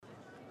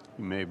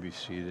You may be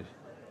seated.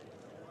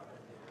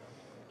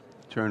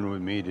 Turn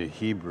with me to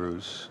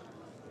Hebrews.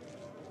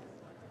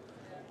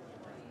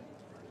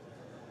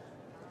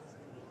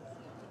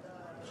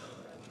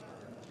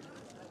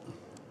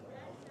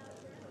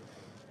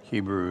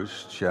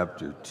 Hebrews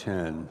chapter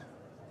 10.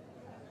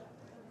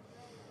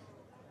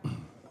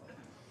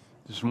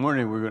 This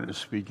morning we're going to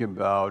speak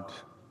about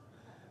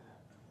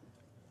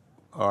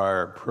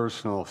our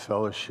personal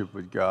fellowship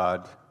with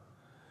God,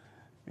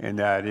 and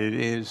that it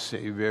is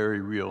a very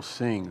real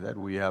thing that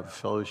we have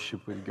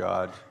fellowship with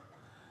God.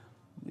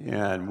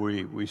 And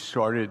we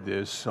started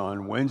this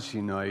on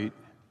Wednesday night,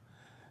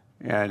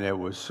 and it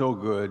was so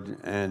good,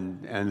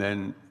 and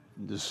then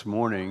this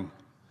morning,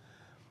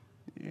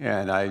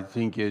 and I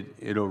think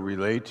it'll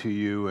relate to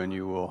you, and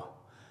you will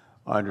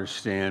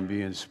understand,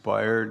 be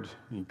inspired,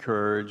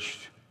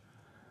 encouraged,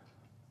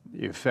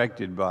 be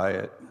affected by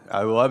it.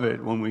 I love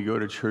it when we go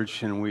to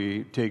church and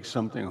we take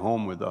something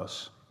home with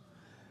us.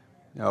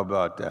 How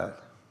about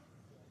that?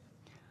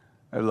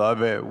 I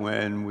love it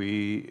when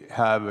we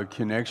have a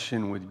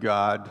connection with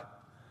God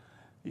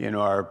in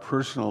our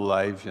personal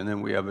life, and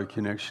then we have a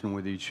connection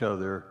with each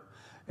other.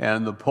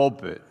 And the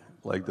pulpit,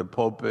 like the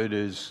pulpit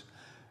is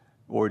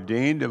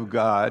ordained of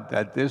God,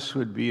 that this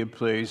would be a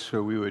place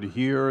where we would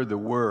hear the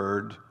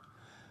word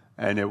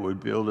and it would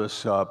build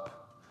us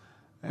up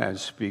and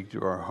speak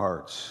to our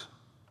hearts.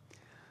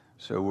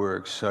 So we're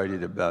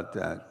excited about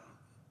that.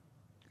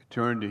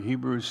 Turn to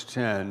Hebrews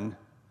 10,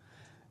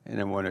 and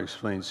I want to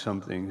explain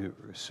something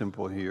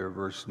simple here.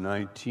 Verse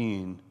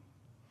 19.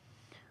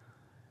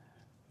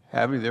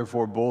 Having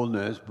therefore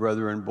boldness,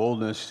 brethren,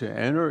 boldness to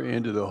enter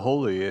into the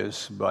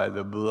holiest by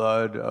the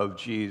blood of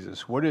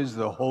Jesus. What is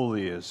the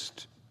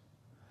holiest?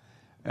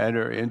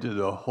 Enter into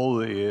the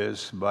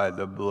holiest by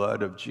the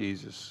blood of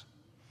Jesus.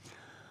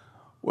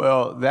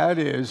 Well, that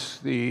is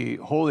the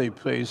holy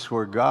place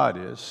where God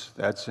is.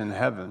 That's in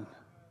heaven.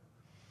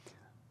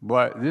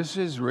 But this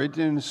is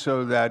written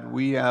so that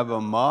we have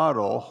a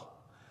model.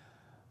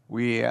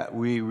 We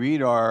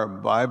read our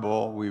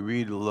Bible, we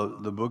read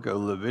the book of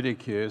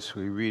Leviticus,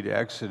 we read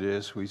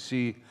Exodus, we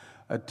see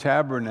a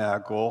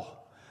tabernacle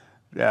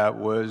that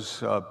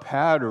was a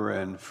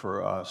pattern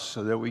for us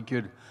so that we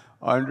could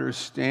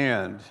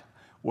understand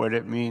what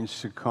it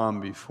means to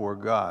come before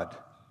God.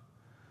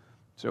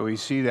 So we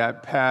see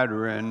that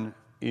pattern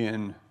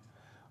in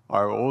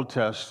our Old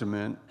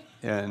Testament,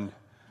 and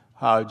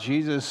how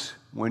Jesus,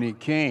 when he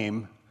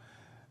came,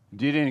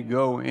 didn't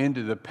go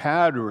into the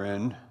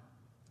pattern.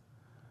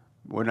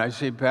 When I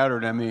say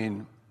pattern, I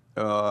mean,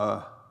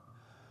 have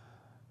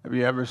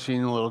you ever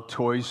seen the little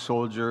toy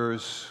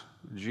soldiers,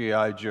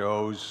 G.I.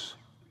 Joes,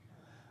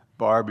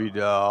 Barbie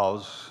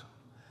dolls,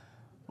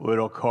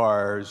 little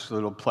cars,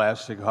 little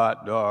plastic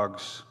hot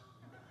dogs,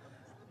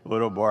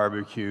 little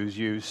barbecues?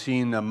 You've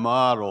seen the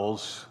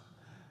models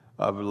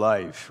of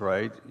life,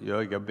 right? You're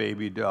like a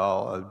baby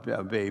doll,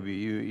 a baby.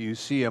 You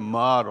see a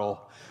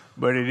model,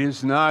 but it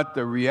is not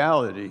the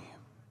reality.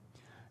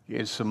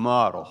 It's a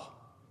model.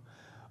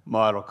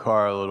 Model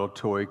car, a little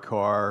toy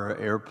car,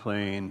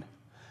 airplane,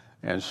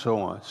 and so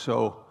on.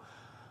 So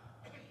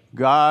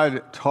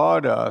God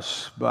taught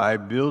us by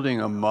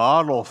building a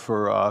model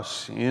for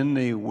us in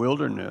the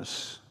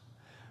wilderness.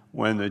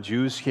 When the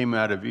Jews came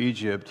out of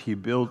Egypt, he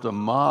built a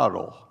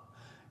model.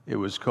 It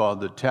was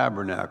called the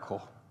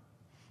tabernacle.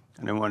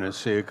 And I want to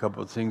say a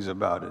couple of things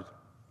about it.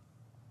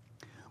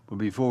 But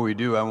before we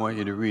do, I want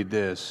you to read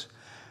this.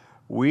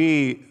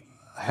 We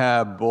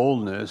have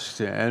boldness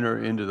to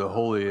enter into the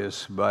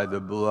holiest by the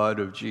blood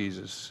of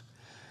Jesus,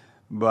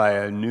 by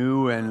a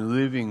new and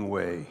living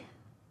way,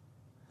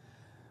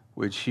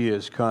 which he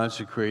has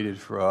consecrated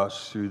for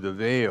us through the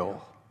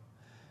veil,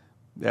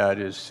 that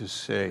is to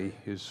say,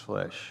 his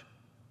flesh.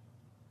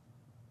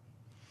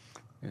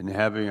 And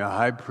having a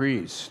high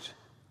priest,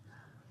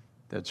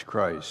 that's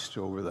Christ,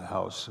 over the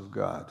house of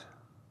God.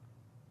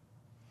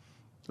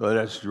 Let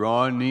us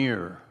draw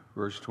near,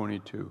 verse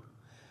 22.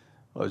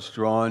 Let's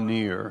draw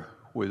near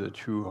with a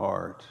true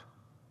heart.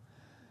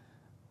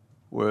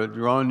 We'll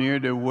draw near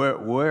to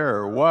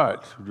where?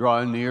 What?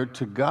 Draw near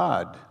to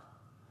God.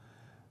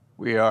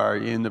 We are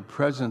in the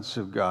presence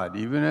of God.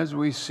 Even as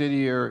we sit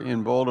here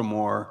in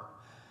Baltimore,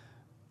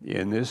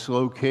 in this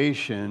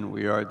location,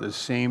 we are at the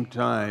same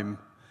time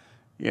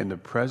in the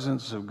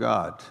presence of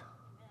God,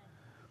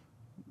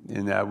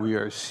 in that we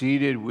are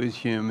seated with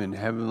him in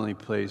heavenly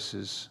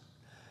places.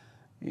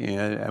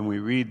 And we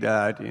read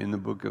that in the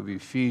book of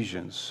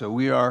Ephesians. So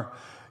we are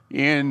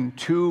in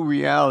two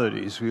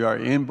realities. We are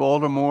in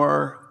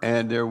Baltimore,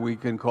 and there we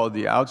can call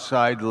the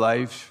outside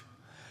life,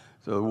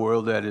 the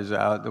world that is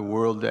out, the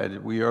world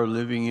that we are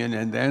living in.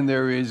 And then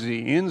there is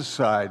the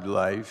inside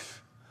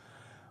life,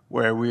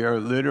 where we are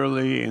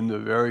literally in the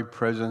very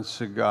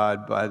presence of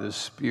God by the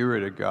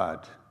Spirit of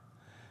God.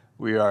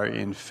 We are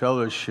in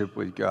fellowship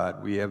with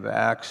God. We have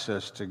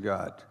access to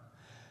God.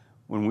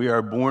 When we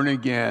are born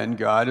again,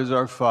 God is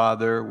our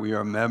Father. We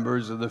are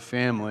members of the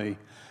family,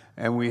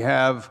 and we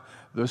have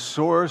the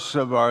source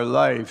of our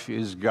life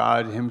is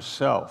God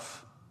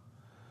himself.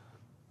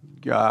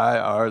 God,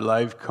 our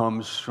life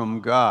comes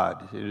from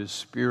God. It is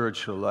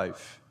spiritual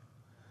life.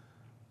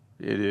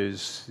 It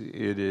is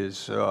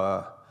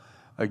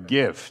a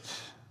gift.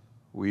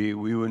 We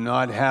would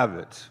not have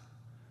it.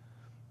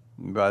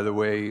 And by the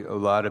way, a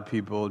lot of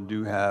people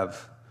do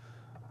have.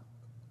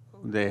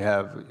 They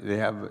have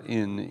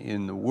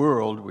in the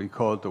world. We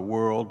call it the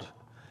world.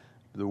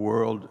 The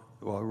world.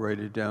 Well, I'll write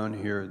it down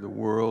here. The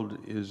world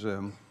is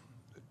a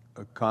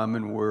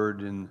common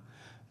word in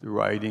the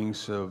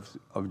writings of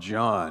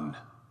John.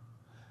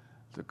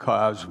 The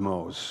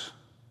cosmos.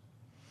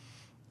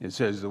 It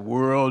says the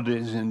world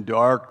is in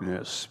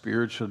darkness,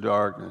 spiritual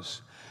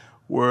darkness.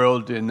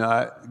 World did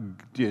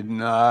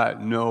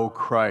not know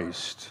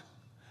Christ.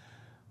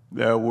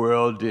 The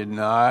world did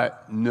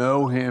not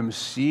know him,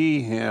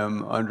 see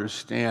him,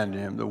 understand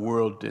him. The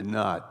world did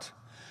not,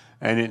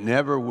 and it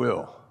never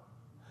will.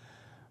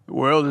 The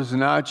world is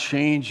not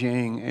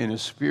changing in a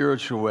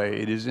spiritual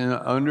way. It is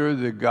under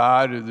the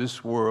God of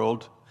this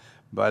world.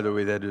 By the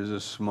way, that is a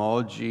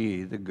small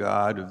g, the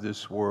God of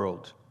this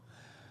world.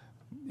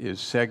 Is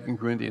 2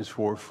 Corinthians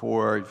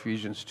 4:4,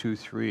 Ephesians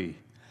 2:3.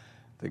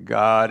 The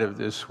God of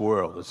this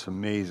world. It's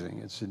amazing.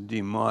 It's a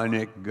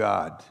demonic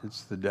God.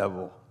 It's the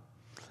devil.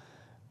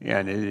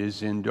 And it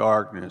is in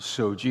darkness.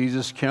 So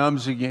Jesus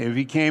comes again. If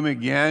he came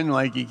again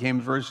like he came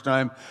the first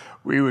time,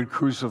 we would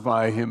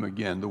crucify him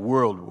again. The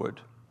world would.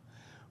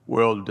 The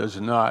world does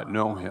not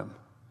know him.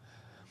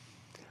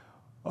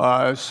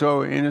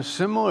 So in a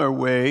similar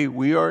way,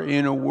 we are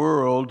in a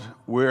world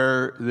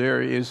where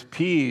there is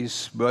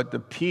peace, but the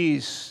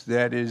peace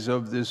that is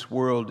of this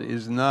world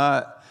is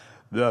not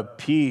the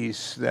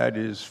peace that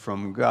is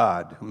from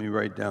God. Let me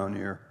write down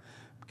here,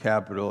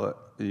 capital,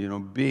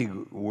 big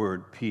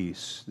word,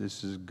 peace.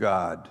 This is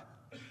God.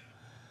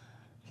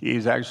 He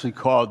is actually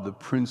called the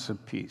Prince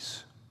of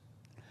Peace.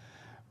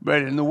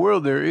 But in the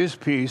world there is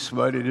peace,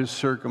 but it is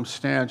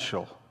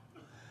circumstantial.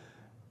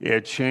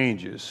 It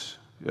changes.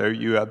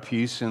 You have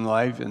peace in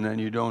life, and then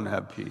you don't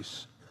have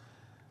peace.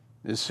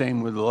 The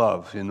same with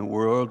love. In the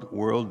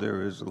world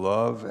there is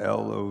love,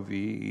 Love,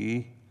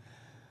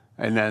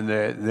 and then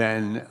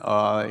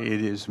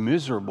it is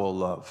miserable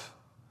love.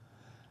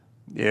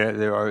 Yeah,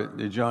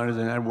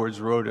 Jonathan Edwards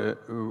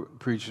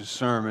preached a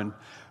sermon,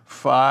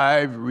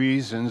 5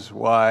 reasons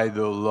why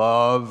the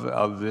love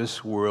of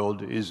this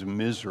world is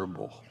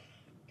miserable.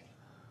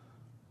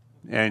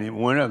 And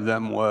one of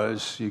them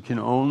was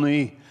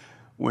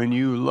when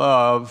you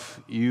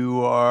love,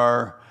 you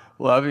are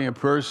loving a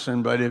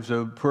person, but if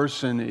the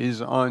person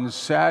is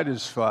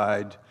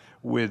unsatisfied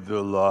with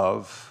the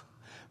love,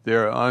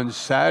 they're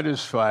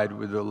unsatisfied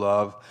with the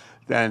love,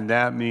 then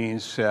that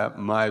means that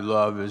my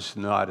love is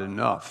not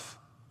enough.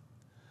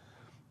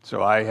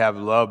 So I have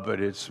love, but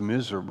it's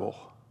miserable.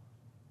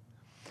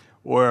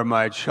 Or I love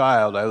my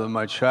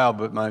child,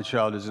 but my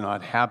child is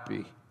not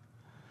happy.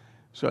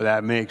 So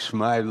that makes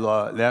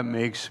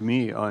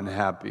me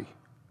unhappy.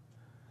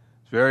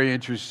 Very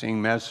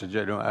interesting message.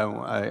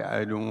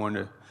 I don't want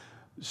to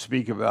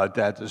speak about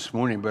that this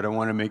morning, but I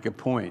want to make a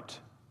point.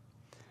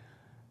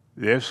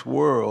 This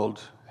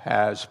world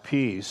has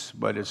peace,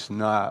 but it's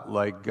not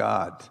like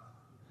God.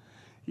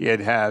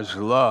 It has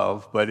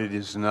love, but it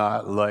is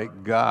not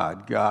like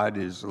God. God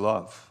is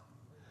love.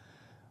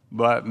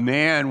 But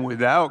man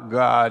without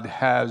God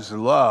has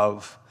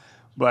love,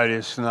 but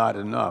it's not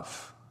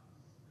enough.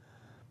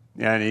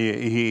 And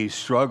he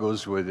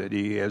struggles with it.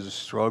 He has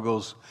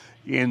struggles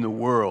in the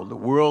world. The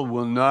world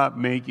will not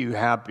make you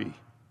happy.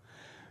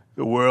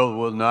 The world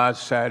will not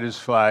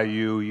satisfy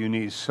you. You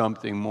need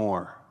something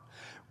more.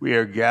 We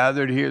are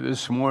gathered here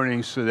this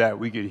morning so that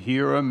we could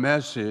hear a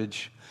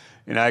message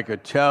and I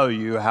could tell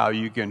you how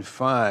you can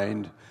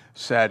find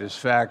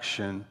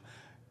satisfaction,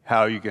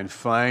 how you can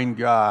find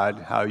God,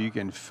 how you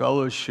can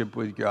fellowship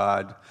with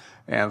God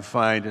and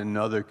find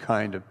another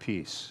kind of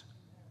peace.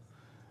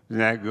 Isn't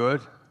that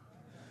good?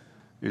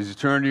 Is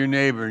turn to your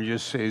neighbor and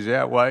just say, is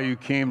that why you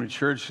came to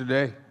church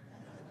today?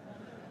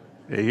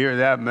 They hear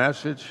that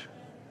message?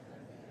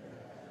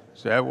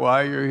 Is that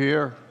why you're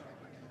here?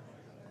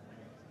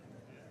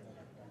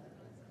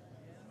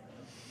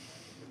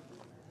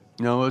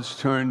 Now let's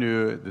turn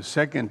to the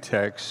second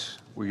text.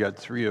 We got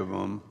 3 of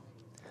them.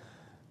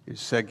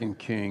 It's 2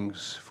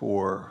 Kings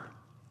 4.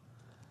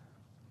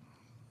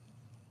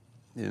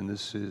 And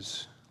this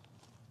is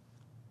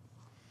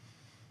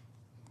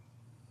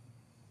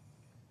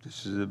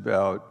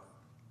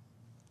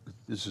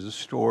a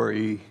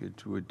story.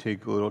 It would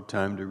take a little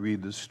time to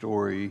read the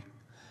story.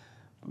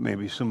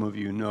 Maybe some of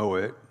you know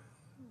it.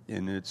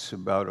 And it's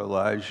about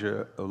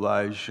Elijah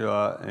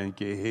and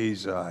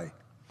Gehazi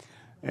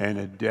and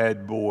a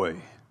dead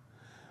boy.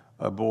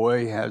 A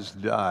boy has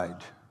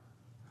died.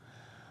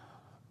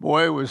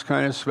 Boy was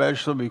kind of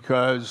special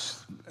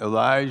because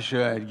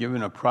Elijah had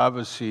given a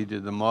prophecy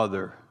to the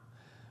mother.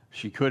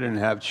 She couldn't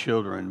have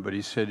children, but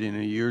he said, in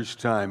a year's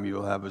time,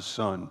 you'll have a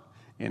son.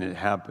 And it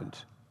happened.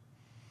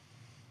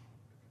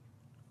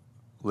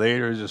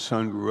 Later, as the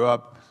son grew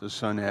up, the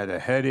son had a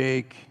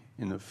headache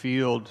in the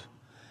field,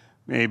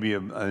 maybe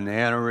an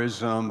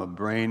aneurysm, a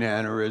brain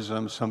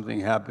aneurysm, something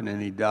happened,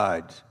 and he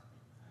died.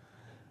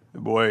 The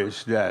boy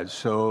is dead.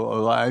 So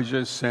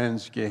Elijah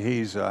sends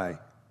Gehazi,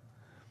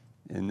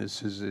 and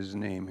this is his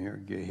name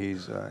here,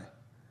 Gehazi.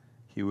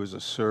 He was a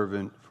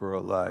servant for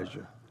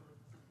Elijah.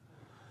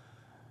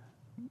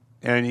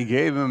 And he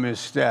gave him his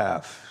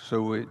staff,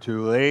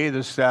 to lay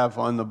the staff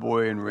on the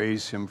boy and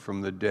raise him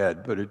from the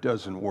dead, but it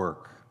doesn't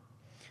work.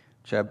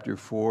 Chapter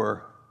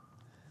 4,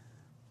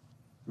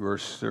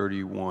 verse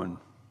 31.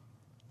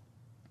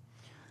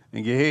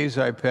 And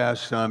Gehazi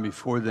passed on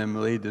before them,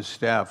 laid the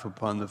staff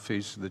upon the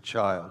face of the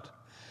child,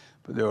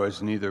 but there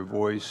was neither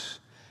voice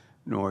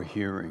nor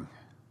hearing.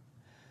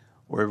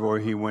 Wherefore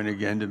he went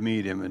again to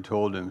meet him and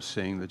told him,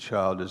 saying, the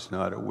child is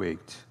not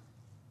awaked.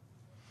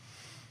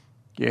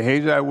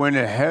 Gehazi went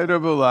ahead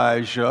of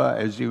Elijah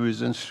as he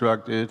was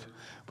instructed,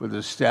 put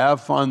the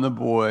staff on the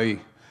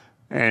boy,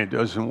 and it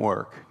doesn't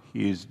work.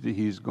 He's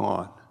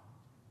gone.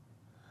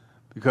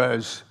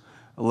 Because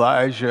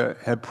Elijah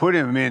had put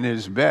him in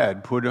his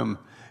bed, put him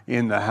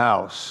in the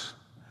house.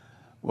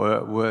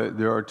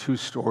 There are two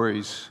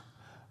stories.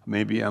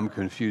 Maybe I'm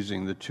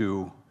confusing the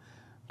two.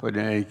 But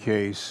in any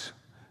case,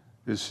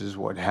 this is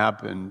what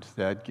happened,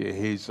 that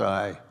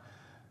Gehazi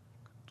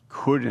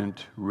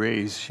couldn't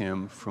raise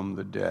him from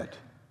the dead.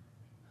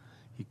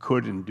 He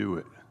couldn't do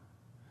it.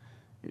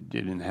 It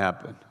didn't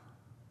happen.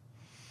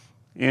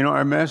 In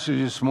our message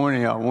this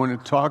morning, I want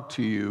to talk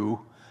to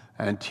you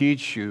and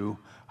teach you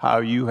how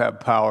you have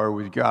power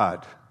with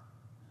God.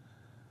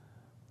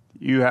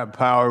 You have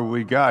power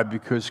with God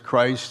because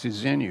Christ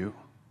is in you.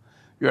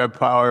 You have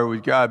power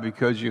with God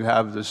because you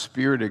have the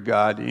Spirit of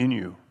God in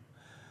you.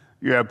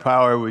 You have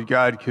power with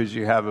God because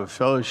you have a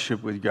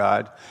fellowship with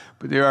God.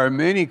 But there are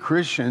many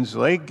Christians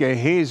like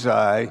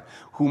Gehazi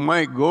who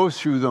might go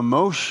through the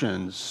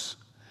motions,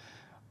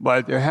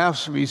 but there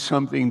has to be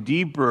something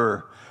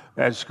deeper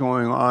that's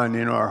going on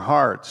in our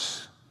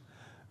hearts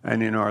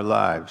and in our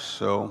lives.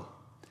 So,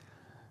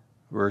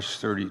 verse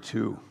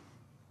 32.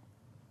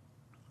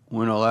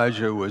 When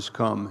Elijah was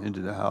come into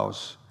the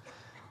house,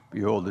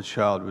 behold, the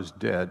child was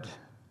dead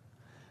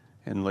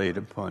and laid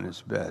upon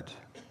his bed.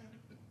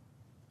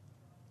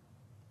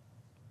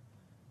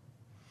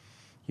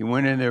 He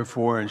went in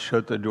therefore and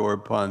shut the door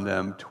upon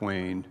them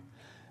twain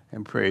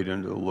and prayed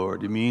unto the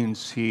Lord. It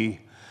means he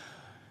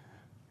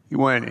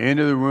went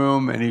into the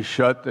room and he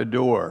shut the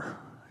door.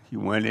 He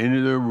went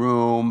into the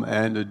room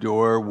and the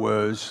door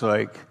was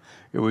like,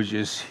 it was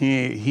just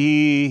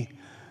he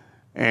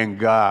and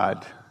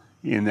God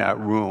in that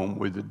room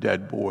with the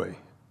dead boy.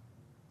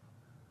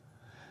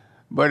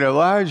 But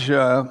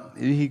Elijah,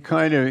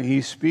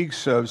 he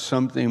speaks of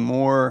something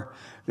more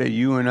that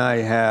you and I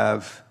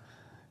have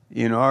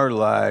in our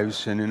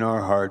lives and in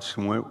our hearts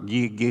than what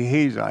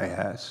Gehazi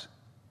has.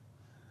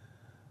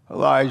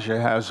 Elijah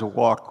has a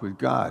walk with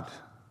God,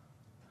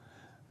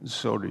 and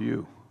so do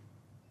you.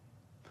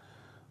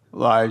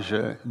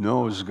 Elijah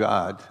knows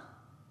God,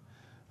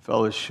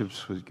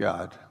 fellowships with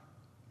God,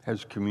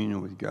 has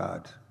communion with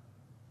God.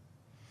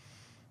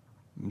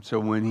 And so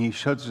when he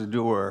shuts the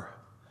door,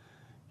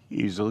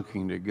 he's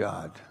looking to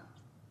God.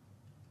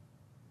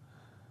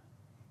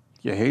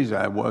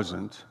 Gehazi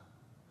wasn't.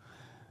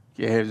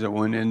 Gehazi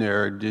went in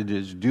there, did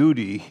his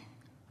duty,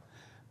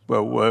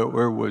 but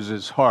where was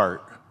his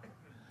heart?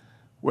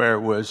 Where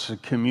was the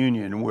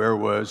communion? Where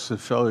was the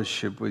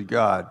fellowship with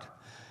God?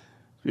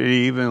 Did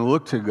he even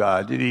look to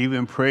God? Did he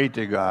even pray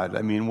to God?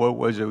 I mean, what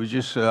was it? It was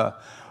just a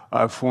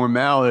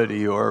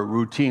formality or a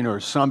routine or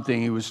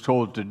something he was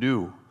told to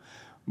do,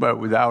 but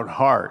without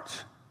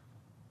heart.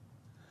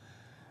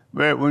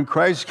 But when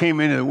Christ came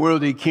into the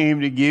world, he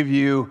came to give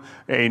you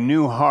a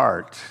new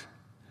heart,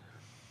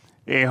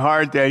 a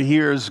heart that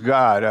hears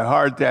God, a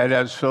heart that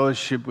has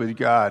fellowship with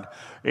God,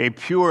 a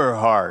pure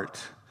heart.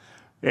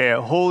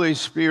 A Holy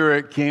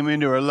Spirit came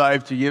into our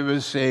life to give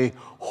us a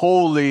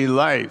holy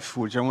life,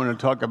 which I want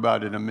to talk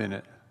about in a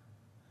minute.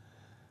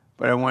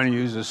 But I want to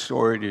use a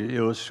story to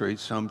illustrate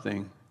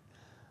something.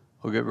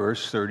 Look at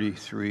verse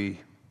 34.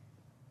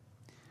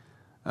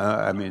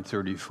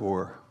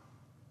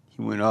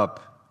 He went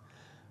up,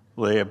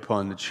 lay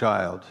upon the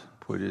child,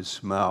 put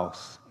his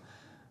mouth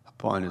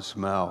upon his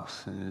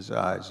mouth, and his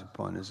eyes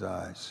upon his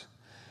eyes,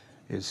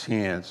 his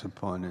hands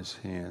upon his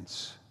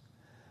hands.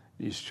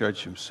 He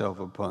stretched himself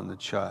upon the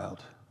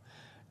child,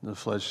 and the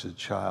flesh of the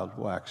child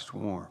waxed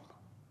warm.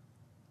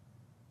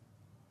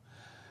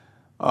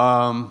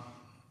 I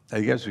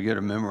guess we got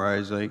to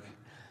memorize, let's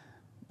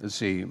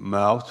see,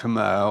 mouth to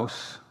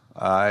mouth,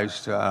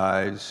 eyes to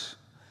eyes,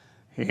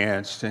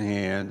 hands to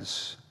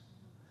hands.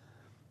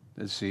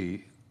 Let's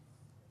see,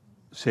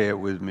 say it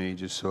with me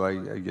just so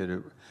I get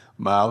it.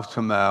 Mouth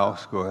to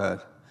mouth, go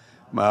ahead.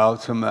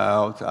 Mouth to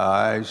mouth,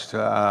 eyes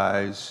to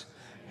eyes,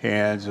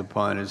 hands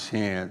upon his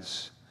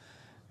hands.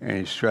 And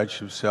he stretched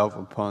himself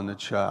upon the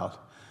child.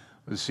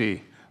 Let's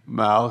see,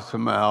 mouth to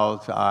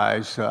mouth,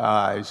 eyes to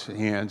eyes,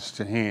 hands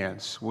to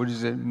hands. What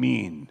does it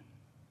mean?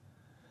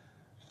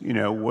 You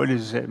know, what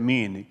does that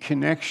mean? A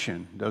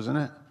connection, doesn't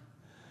it?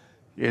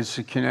 It's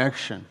a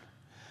connection.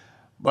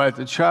 But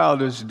the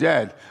child is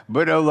dead.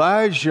 But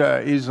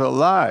Elijah is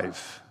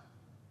alive.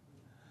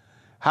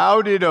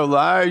 How did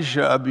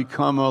Elijah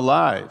become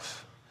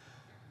alive?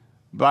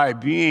 By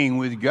being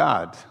with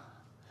God.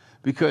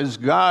 Because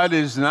God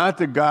is not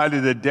the God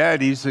of the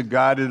dead, he's the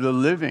God of the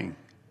living.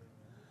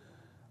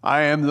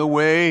 I am the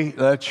way,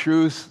 the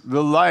truth,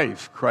 the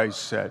life,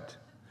 Christ said.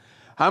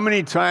 How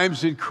many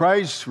times did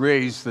Christ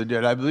raise the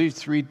dead? I believe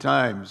 3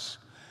 times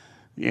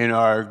in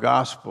our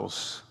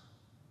Gospels.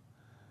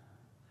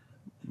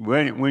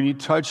 When you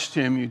touched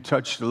him, you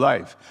touched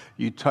life.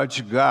 You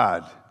touched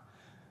God.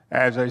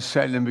 As I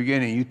said in the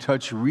beginning, you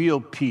touch real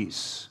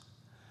peace.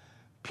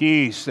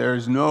 Peace,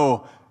 there's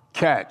no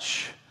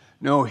catch,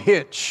 no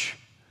hitch.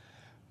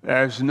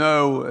 There's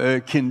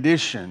no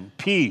condition.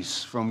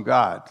 Peace from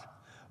God.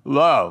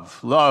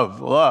 Love,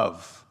 love,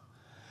 love.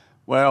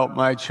 Well,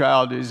 my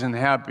child isn't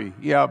happy.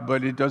 Yeah,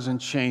 but it doesn't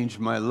change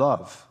my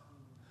love.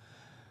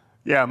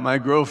 Yeah, my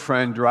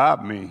girlfriend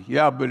dropped me.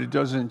 Yeah, but it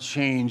doesn't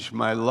change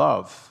my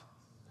love.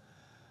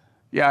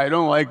 Yeah, I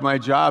don't like my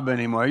job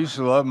anymore. I used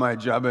to love my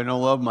job. I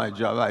don't love my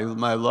job.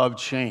 My love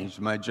changed.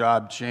 My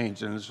job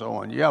changed, and so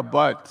on. Yeah,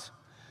 but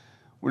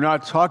we're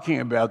not talking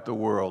about the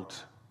world.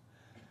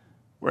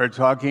 We're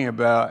talking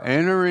about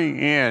entering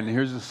in.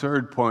 Here's the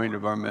third point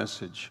of our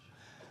message.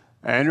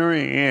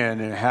 Entering in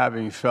and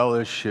having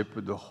fellowship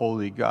with the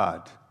Holy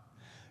God.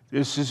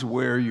 This is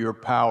where your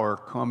power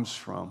comes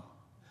from.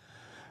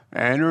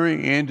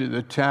 Entering into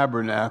the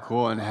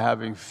tabernacle and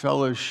having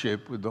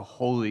fellowship with the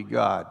Holy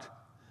God.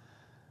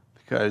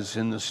 Because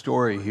in the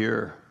story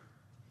here,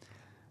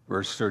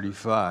 verse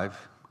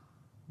 35,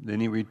 then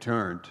he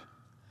returned,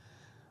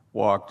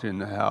 walked in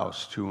the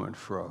house to and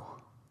fro,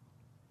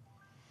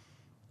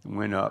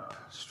 went up,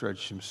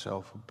 stretched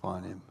himself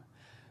upon him.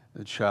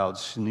 The child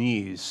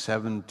sneezed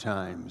 7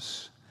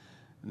 times,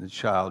 and the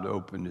child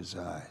opened his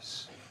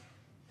eyes.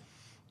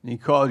 And he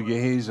called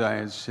Gehazi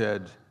and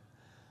said,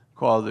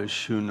 call the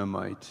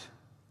Shunammite.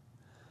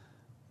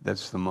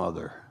 That's the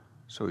mother.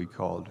 So he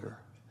called her.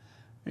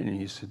 And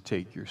he said,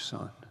 take your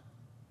son.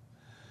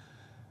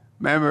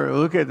 Remember,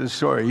 look at the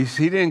story.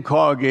 He didn't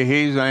call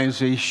Gehazi and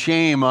say,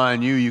 shame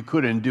on you. You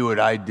couldn't do it.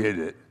 I did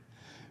it.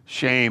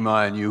 Shame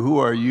on you. Who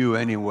are you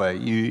anyway?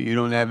 You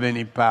don't have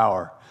any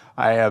power.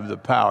 I have the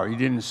power. He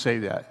didn't say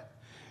that.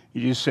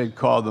 He just said,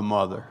 call the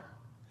mother.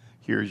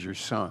 Here's your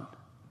son.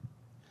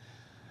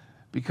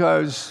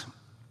 Because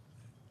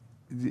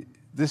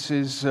this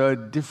is a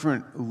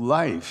different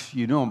life.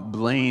 You don't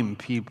blame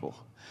people.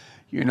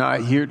 You're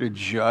not here to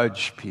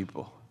judge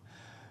people.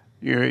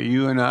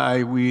 You and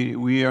I,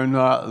 we are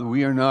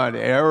not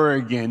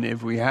arrogant.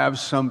 If we have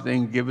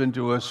something given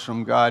to us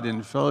from God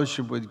in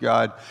fellowship with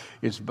God,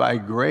 it's by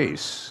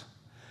grace.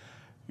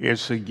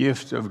 It's a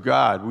gift of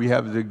God. We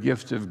have the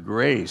gift of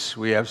grace.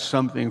 We have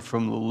something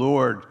from the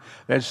Lord.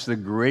 That's the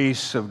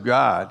grace of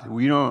God.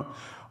 We don't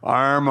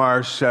arm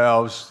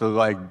ourselves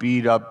to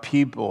beat up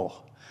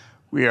people.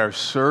 We are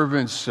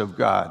servants of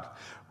God.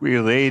 We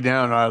lay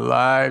down our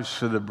lives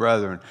for the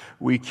brethren.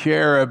 We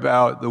care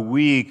about the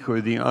weak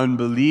or the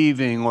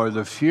unbelieving or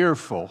the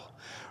fearful.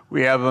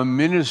 We have a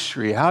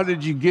ministry. How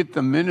did you get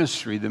the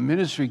ministry? The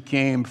ministry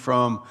came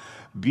from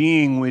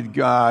being with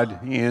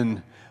God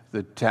in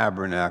the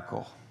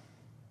tabernacle.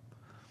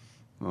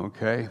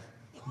 Okay?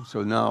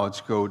 So now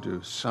let's go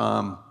to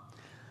Psalm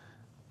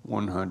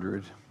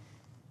 100.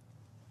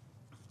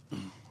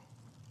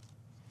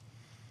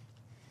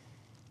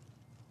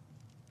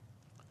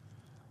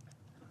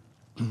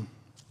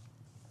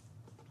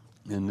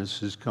 And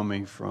this is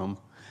coming from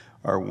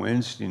our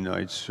Wednesday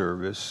night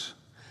service.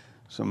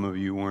 Some of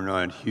you were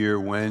not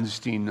here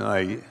Wednesday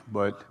night,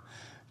 but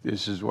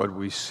this is what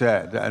we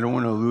said. I don't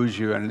want to lose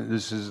you,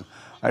 and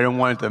I don't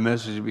want the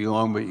message to be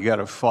long, but you got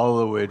to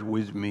follow it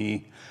with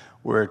me.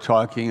 We're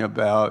talking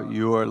about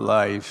your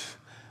life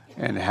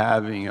and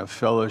having a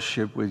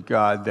fellowship with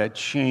God that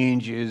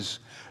changes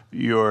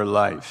your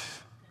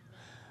life.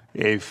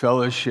 A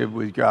fellowship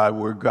with God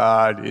where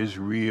God is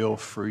real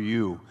for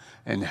you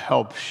and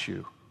helps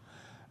you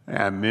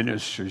and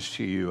ministers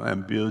to you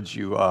and builds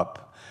you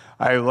up.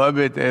 I love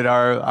it that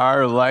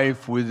our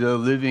life with the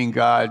living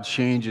God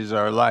changes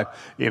our life,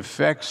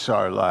 affects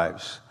our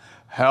lives,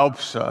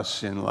 helps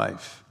us in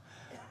life,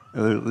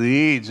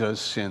 leads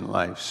us in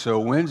life. So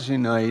Wednesday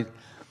night,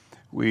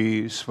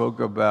 we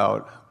spoke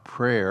about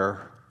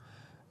prayer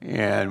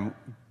and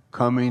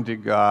coming to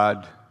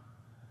God,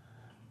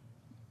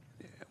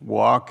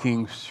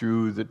 walking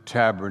through the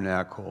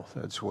tabernacle.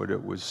 That's what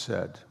it was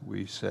said.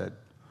 We said,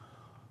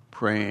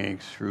 praying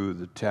through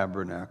the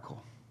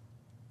tabernacle.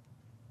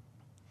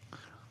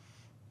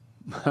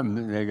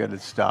 I got to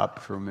stop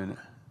for a minute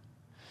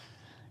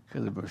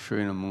because I'm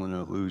afraid I'm going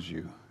to lose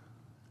you.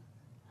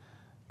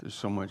 There's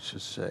so much to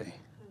say.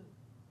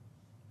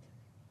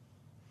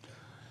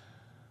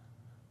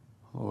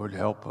 Lord,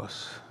 help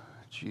us,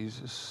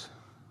 Jesus.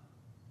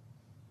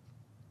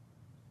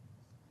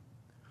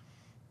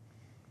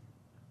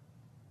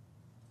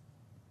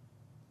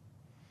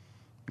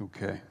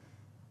 Okay.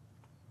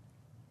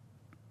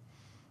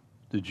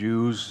 The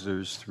Jews,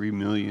 there's 3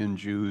 million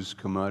Jews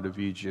come out of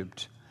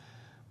Egypt.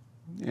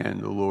 And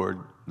the Lord,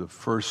 the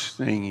first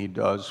thing he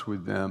does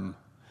with them,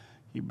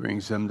 He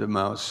brings them to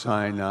Mount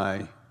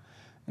Sinai,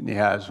 and he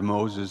has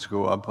Moses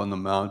go up on the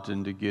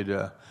mountain to get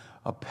a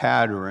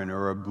pattern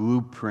or a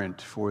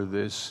blueprint for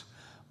this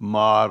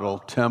model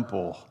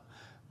temple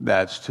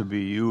that's to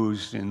be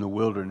used in the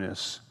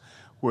wilderness,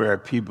 where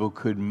people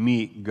could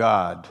meet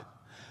God,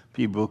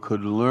 people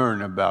could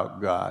learn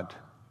about God,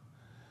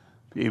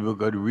 people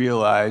could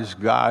realize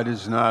God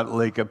is not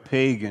like a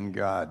pagan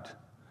God.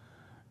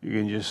 You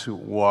can just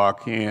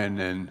walk in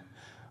and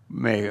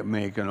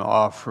make an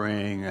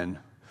offering, and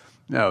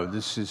no,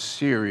 this is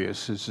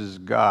serious. This is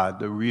God,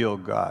 the real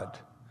God,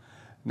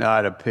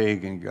 not a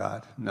pagan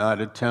God,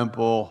 not a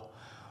temple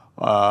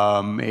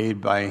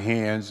made by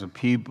hands of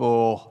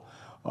people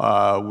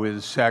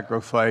with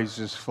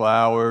sacrifices,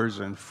 flowers,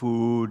 and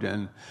food.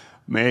 And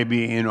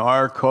maybe in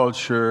our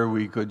culture,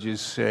 we could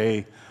just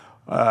say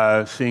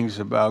things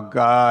about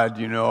God,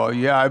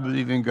 yeah, I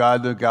believe in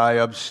God, the guy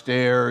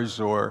upstairs,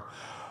 or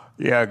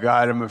yeah,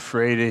 God, I'm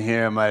afraid of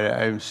him.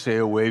 I stay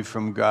away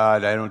from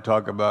God. I don't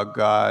talk about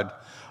God.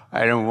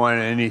 I don't want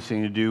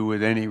anything to do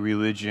with any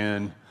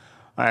religion.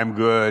 I'm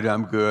good,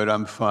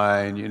 I'm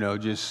fine.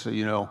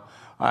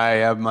 I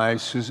have my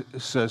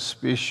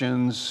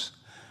suspicions,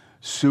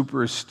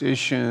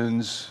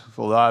 superstitions,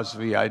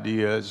 philosophy,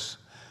 ideas,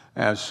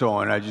 and so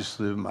on. I just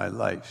live my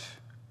life.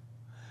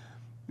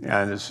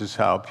 And this is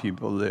how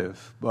people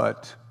live.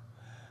 But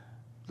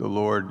the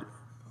Lord,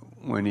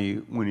 when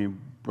he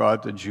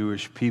brought the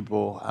Jewish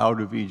people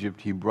out of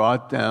Egypt, he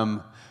brought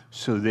them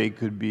so they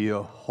could be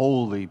a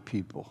holy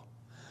people.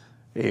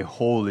 A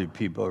holy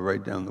people. I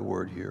write down the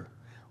word here.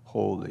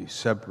 Holy,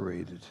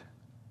 separated,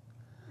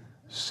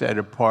 set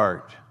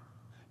apart,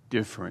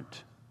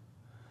 different,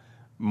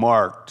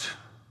 marked,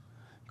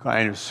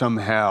 kind of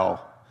somehow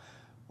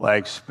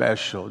like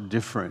special,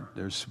 different.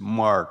 There's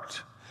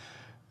marked.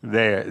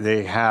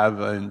 They have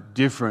a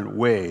different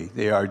way.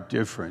 They are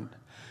different.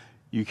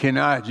 You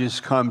cannot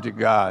just come to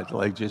God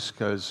like just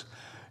because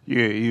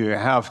you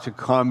have to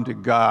come to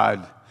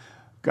God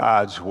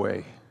God's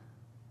way,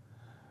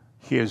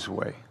 his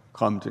way.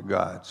 Come to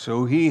God.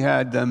 So he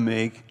had them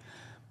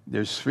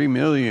there's 3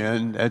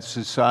 million, that's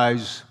the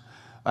size,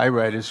 I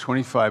read, it's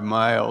 25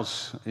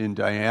 miles in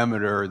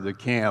diameter, the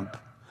camp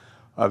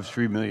of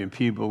 3 million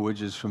people,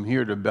 which is from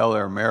here to Bel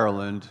Air,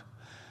 Maryland.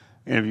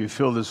 And if you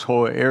fill this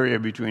whole area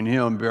between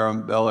here and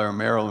Bel Air,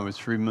 Maryland with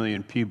 3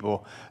 million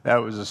people, that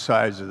was the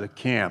size of the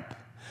camp.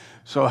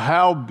 So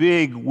how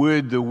big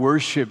would the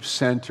worship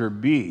center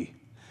be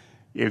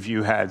if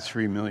you had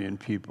 3 million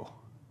people?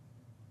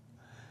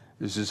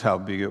 This is how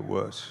big it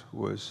was. It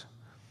was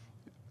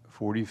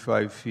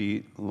 45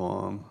 feet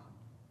long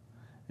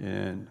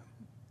and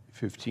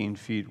 15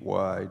 feet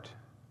wide.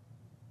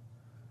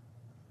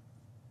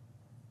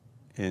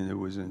 And it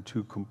was in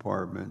 2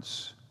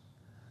 compartments.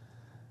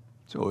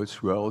 So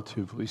it's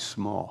relatively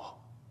small.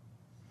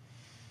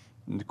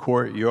 And the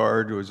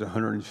courtyard was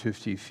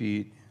 150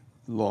 feet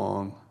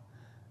long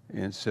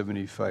and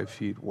 75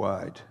 feet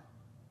wide.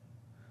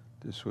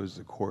 This was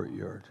the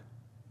courtyard.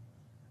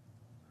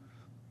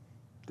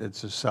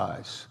 That's the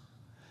size.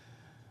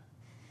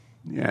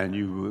 And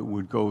you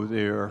would go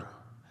there.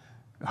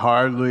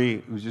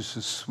 It was just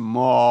a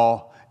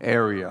small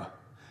area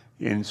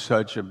in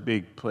such a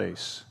big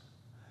place.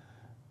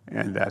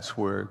 And that's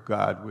where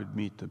God would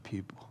meet the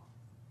people.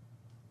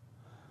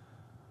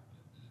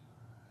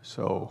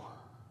 So,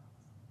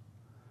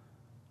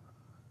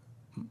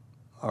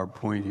 our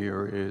point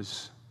here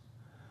is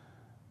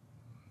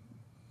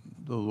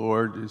the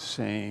Lord is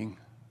saying,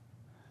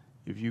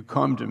 if you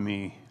come to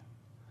me,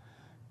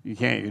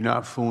 you're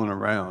not fooling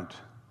around.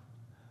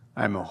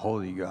 I'm a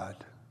holy God.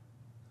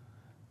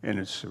 And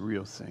it's the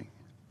real thing.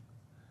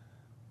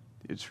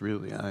 It's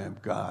really, I am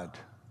God.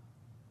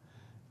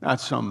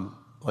 Not some,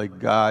 like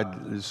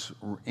God, this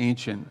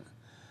ancient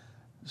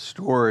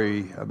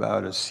story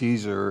about a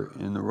Caesar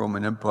in the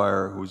Roman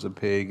Empire who was a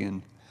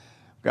pagan,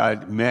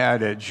 got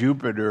mad at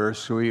Jupiter,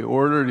 so he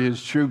ordered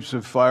his troops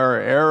to fire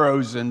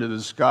arrows into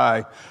the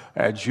sky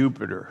at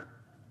Jupiter.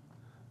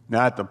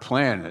 Not the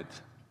planet,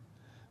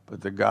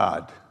 but the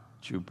god,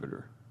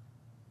 Jupiter.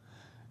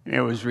 And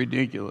it was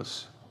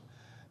ridiculous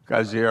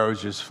because the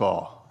arrows just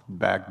fall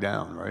back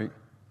down, right?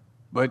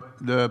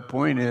 But the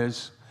point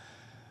is,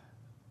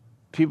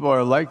 people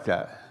are like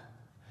that.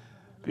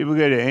 People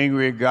get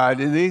angry at God,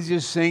 and they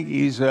just think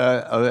he's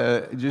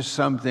just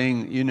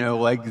something,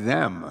 like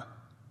them.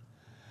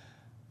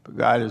 But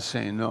God is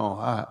saying,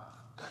 no,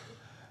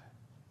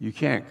 you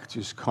can't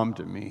just come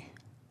to me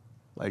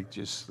like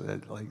just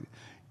that. Like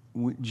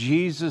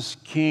Jesus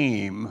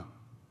came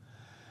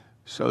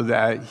so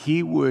that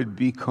he would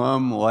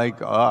become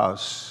like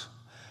us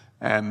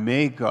and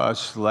make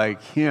us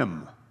like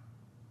him.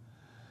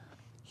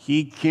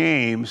 He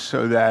came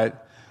so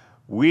that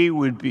we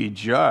would be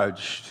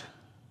judged.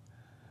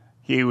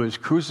 He was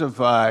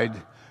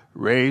crucified,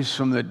 raised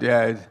from the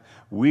dead.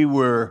 We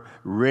were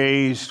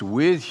raised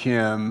with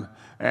him,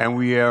 and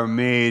we are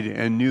made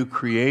a new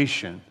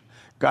creation.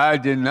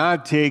 God did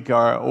not take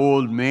our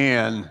old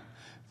man,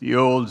 the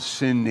old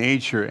sin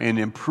nature, and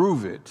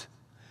improve it.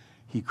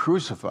 He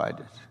crucified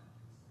it.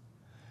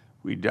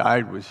 We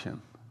died with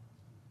him.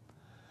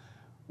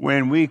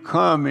 When we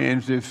come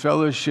into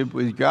fellowship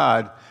with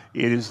God,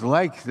 it is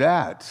like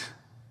that.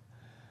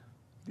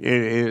 It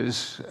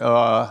is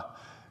a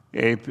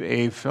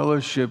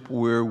fellowship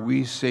where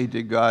we say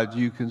to God,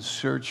 you can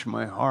search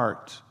my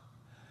heart.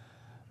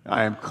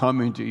 I am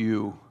coming to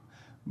you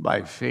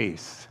by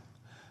faith,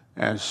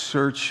 and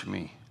search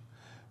me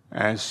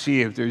and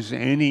see if there's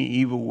any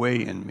evil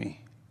way in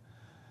me,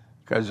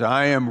 because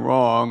I am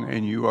wrong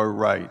and you are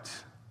right.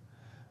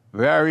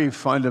 Very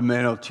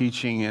fundamental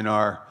teaching in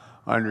our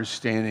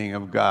understanding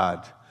of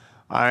God.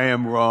 I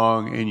am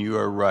wrong and you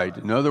are right.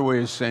 Another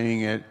way of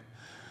saying it,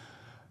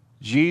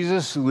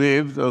 Jesus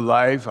lived the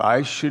life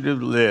I should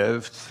have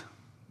lived,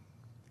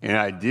 and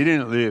I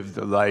didn't live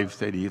the life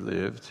that he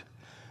lived.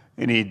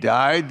 And he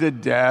died the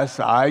death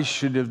I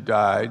should have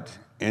died,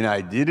 and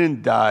I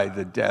didn't die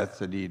the death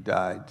that he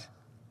died.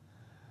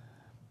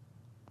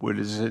 What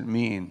does it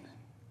mean?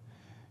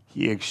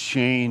 He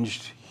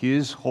exchanged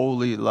his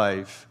holy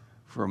life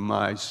for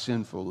my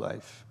sinful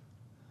life.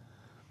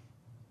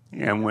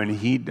 And when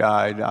he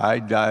died, I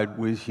died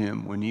with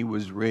him. When he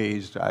was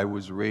raised, I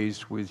was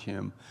raised with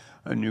him,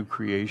 a new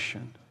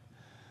creation.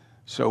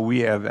 So we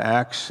have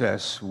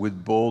access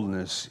with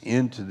boldness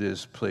into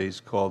this place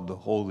called the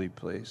holy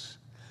place,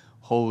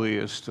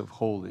 holiest of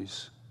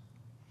holies.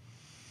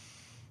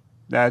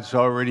 That's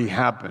already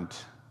happened.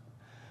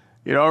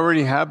 It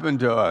already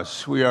happened to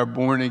us. We are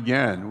born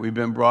again. We've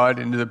been brought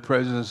into the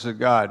presence of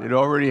God. It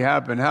already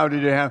happened. How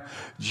did it happen?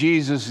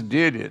 Jesus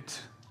did it.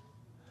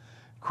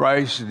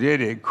 Christ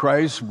did it.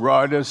 Christ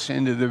brought us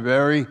into the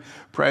very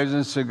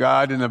presence of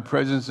God, and the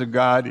presence of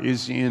God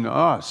is in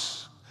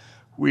us.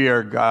 We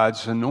are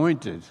God's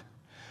anointed.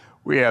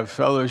 We have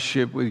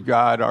fellowship with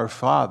God our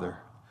Father.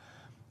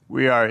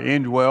 We are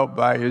indwelt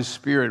by his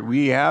Spirit.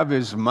 We have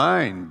his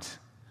mind.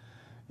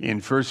 In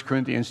 1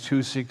 Corinthians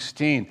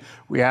 2:16,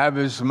 we have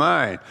his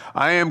mind.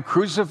 I am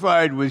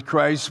crucified with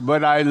Christ,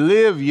 but I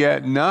live,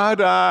 yet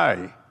not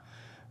I,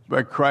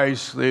 but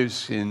Christ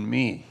lives in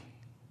me.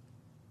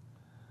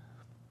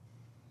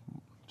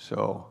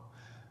 So,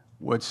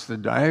 what's the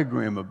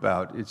diagram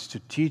about? It's to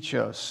teach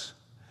us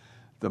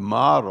the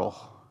model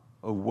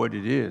of what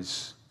it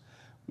is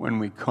when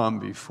we come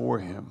before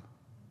him.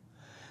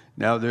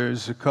 Now,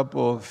 there's a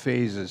couple of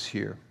phases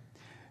here.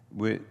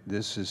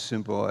 This is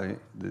simple.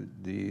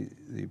 The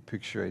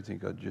picture, I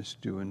think I'll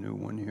just do a new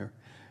one here.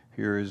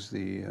 Here is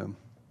the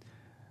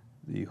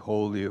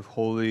Holy of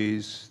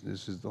Holies.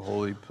 This is the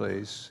holy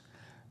place.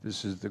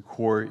 This is the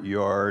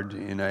courtyard.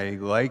 And I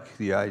like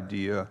the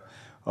idea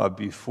of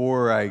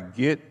before I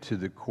get to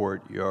the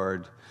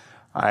courtyard,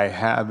 I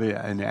have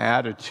an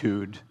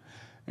attitude.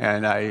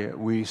 And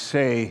we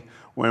say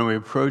when we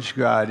approach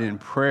God in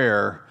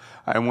prayer,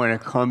 I want to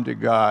come to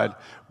God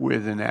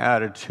with an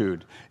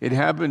attitude. It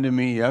happened to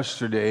me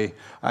yesterday.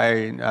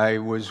 I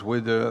was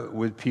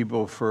with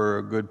people for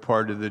a good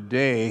part of the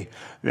day.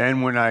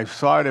 Then when I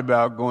thought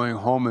about going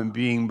home and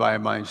being by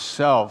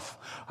myself,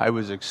 I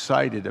was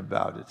excited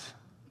about it.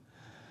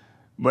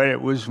 But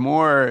it was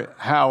more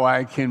how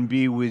I can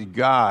be with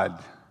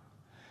God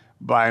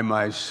by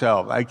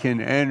myself. I can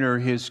enter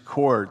his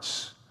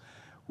courts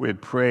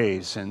with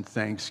praise and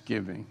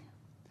thanksgiving.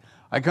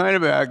 I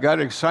got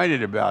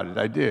excited about it.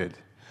 I did.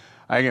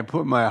 I can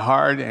put my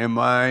heart and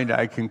mind,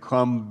 I can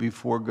come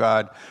before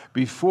God.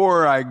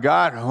 Before I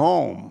got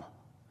home,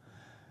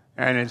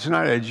 and it's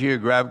not a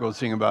geographical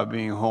thing about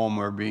being home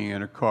or being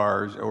in a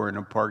car or in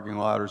a parking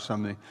lot or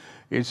something.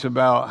 It's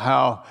about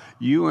how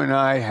you and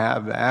I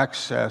have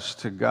access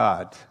to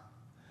God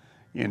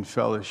in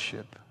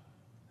fellowship.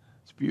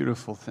 It's a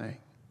beautiful thing.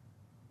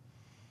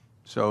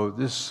 So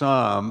this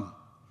psalm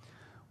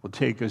will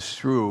take us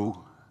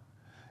through,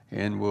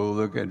 and we'll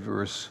look at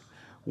verse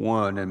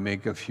 1 and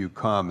make a few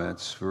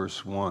comments.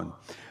 Verse 1,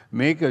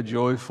 make a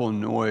joyful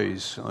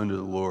noise unto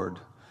the Lord,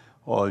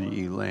 all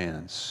ye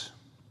lands.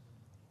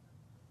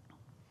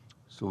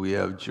 So we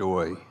have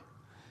joy,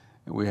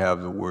 and we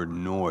have the word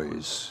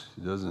noise.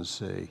 It doesn't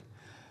say,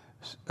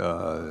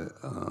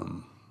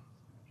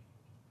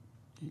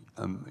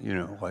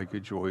 like a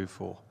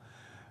joyful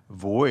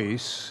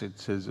voice. It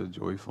says a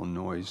joyful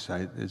noise.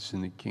 It's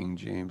in the King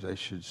James. I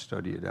should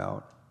study it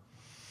out.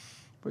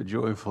 But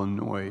joyful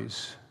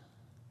noise.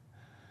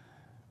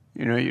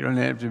 You don't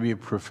have to be a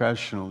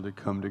professional to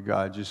come to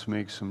God. Just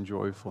make some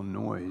joyful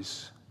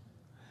noise.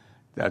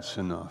 That's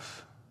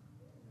enough.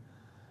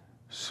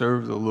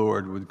 Serve the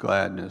Lord with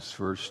gladness,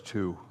 verse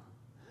 2.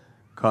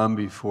 Come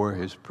before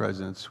his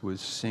presence with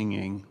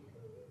singing.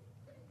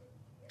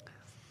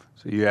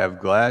 So you have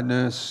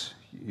gladness,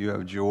 you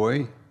have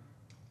joy,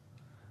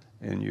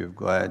 and you have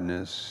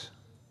gladness,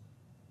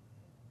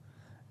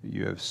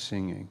 you have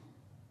singing.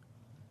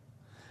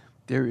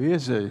 There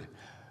is a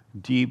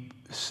deep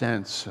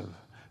sense of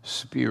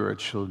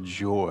spiritual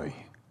joy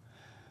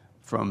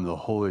from the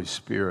Holy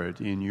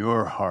Spirit in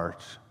your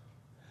heart,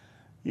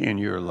 in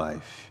your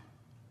life.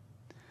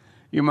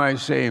 You might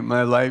say,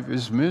 my life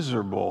is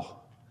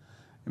miserable.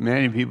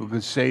 Many people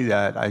could say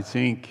that. I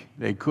think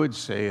they could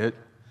say it.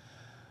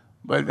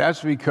 But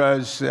that's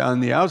because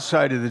on the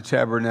outside of the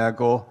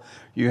tabernacle,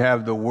 you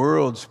have the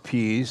world's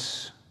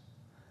peace,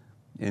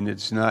 and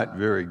it's not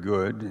very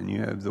good, and you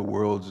have the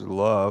world's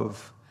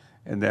love,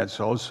 and that's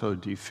also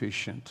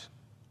deficient.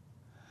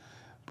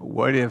 But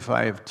what if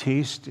I have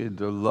tasted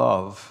the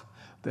love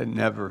that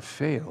never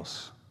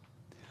fails?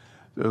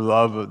 The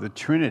love of the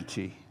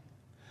Trinity,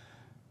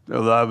 the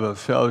love of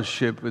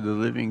fellowship with the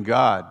living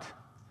God,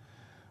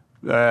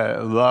 the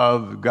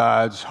love of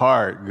God's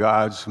heart,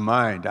 God's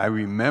mind. I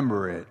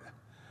remember it.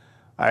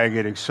 I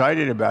get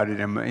excited about it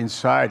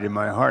inside in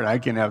my heart. I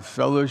can have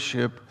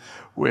fellowship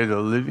with a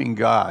living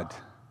God.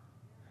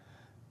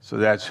 So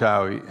that's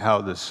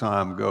how the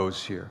psalm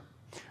goes here.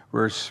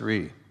 Verse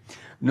 3.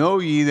 Know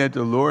ye that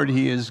the Lord,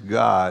 he is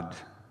God.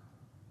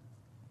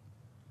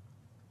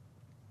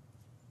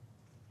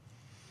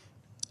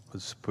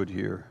 Let's put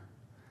here,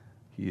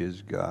 he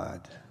is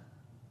God.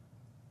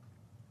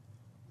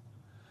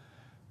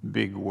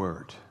 Big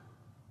word.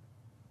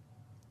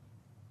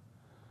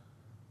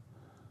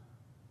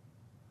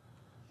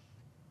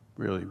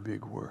 Really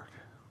big word.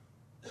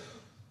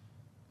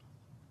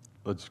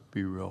 Let's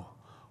be real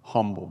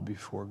humble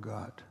before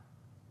God.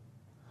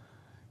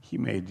 He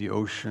made the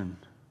ocean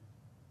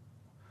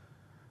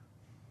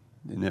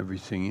and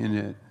everything in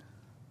it,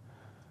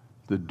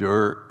 the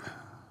dirt,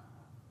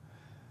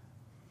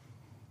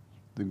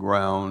 the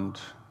ground,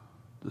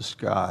 the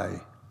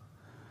sky,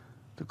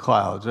 the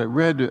clouds. I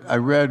read,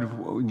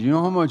 do you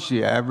know how much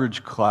the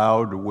average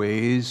cloud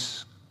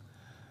weighs?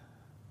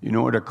 You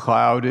know what a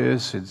cloud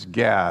is? It's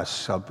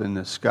gas up in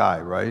the sky,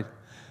 right?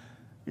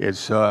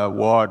 It's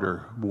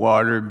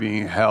water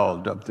being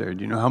held up there.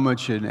 Do you know how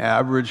much an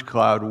average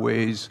cloud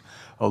weighs?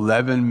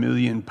 11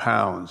 million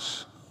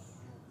pounds.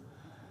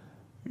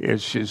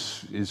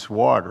 It's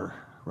water,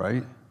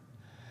 right?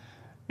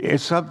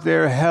 It's up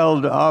there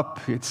held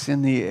up. It's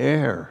in the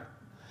air.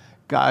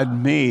 God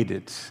made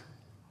it.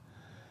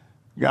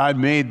 God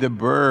made the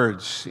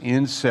birds,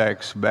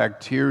 insects,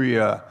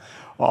 bacteria,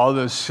 all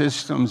the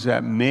systems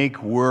that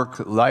make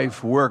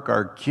life work,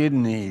 our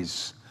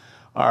kidneys,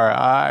 our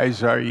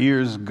eyes, our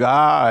ears.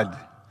 God.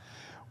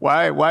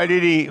 Why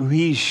did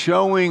he's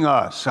showing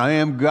us, I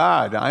am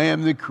God. I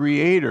am the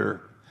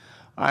creator.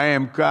 I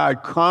am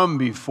God. Come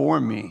before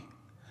me.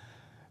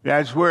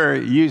 That's where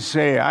you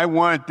say, I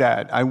want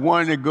that. I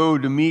want to go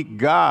to meet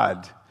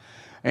God.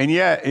 And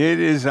yet it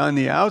is on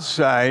the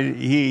outside,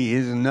 he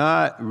is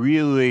not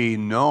really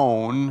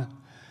known.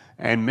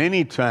 And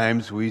many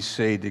times we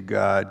say to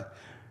God,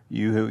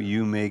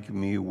 you make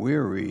me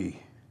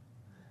weary.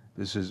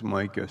 This is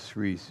Micah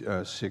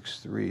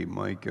 6:3,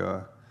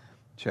 Micah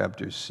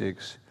chapter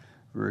 6,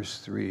 verse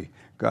 3.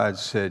 God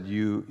said,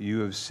 you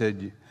have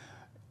said,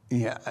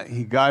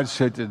 God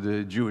said to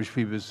the Jewish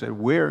people, said,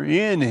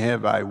 wherein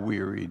have I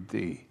wearied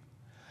thee?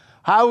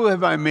 How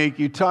have I made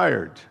you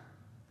tired?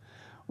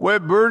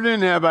 What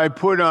burden have I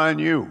put on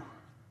you?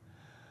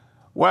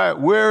 Where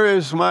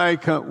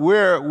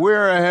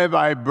have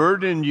I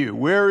burdened you?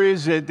 Where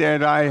is it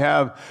that I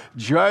have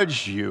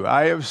judged you?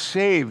 I have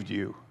saved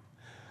you.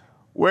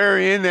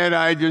 Wherein that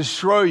I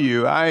destroy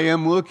you? I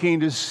am looking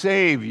to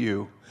save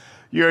you.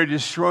 You are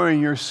destroying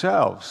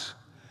yourselves.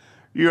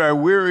 You are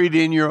wearied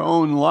in your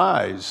own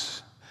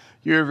lies.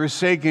 You have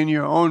forsaken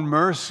your own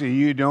mercy.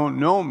 You don't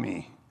know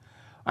me.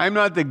 I'm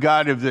not the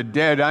God of the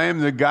dead. I am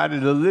the God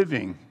of the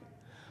living.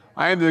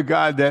 I am the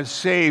God that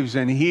saves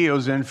and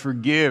heals and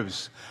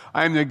forgives.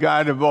 I am the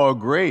God of all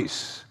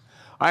grace.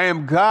 I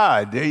am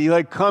God.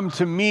 Come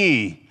to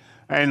me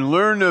and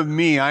learn of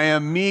me. I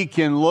am meek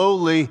and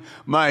lowly.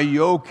 My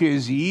yoke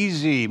is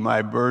easy.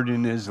 My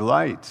burden is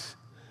light.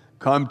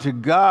 Come to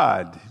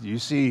God. Do you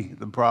see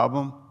the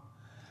problem?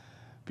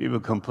 People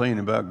complain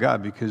about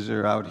God because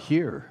they're out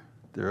here.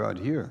 They're out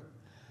here.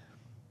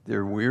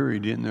 They're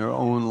wearied in their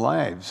own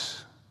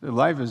lives. Their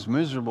life is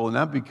miserable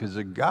not because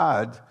of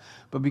God,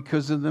 but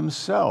because of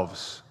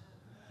themselves.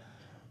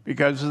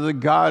 Because of the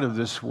God of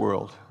this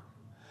world.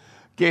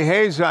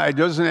 Gehazi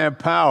doesn't have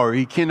power.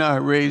 He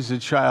cannot raise a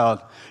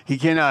child. He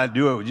cannot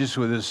do it just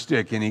with a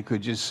stick, and he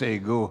could just say,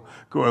 go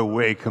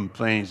away,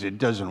 complains. It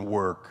doesn't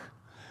work.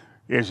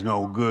 It's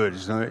no good.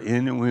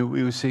 And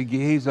we would say,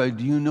 Gehazi,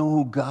 do you know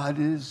who God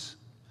is?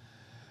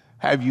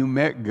 Have you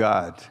met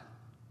God?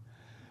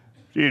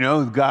 Do you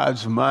know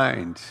God's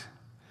mind?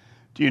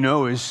 Do you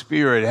know his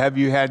spirit? Have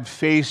you had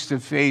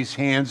face-to-face,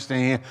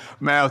 hands-to-hand,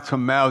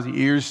 mouth-to-mouth,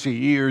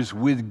 ears-to-ears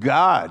with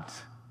God?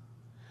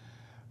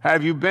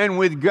 Have you been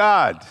with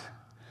God?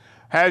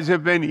 Has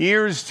it been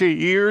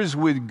ears-to-ears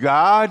with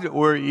God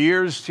or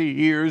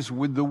ears-to-ears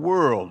with the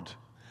world?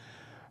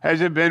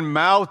 Has it been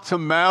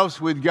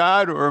mouth-to-mouth with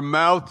God or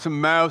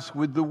mouth-to-mouth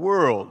with the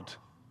world?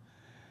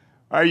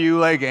 Are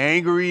you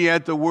angry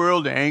at the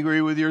world,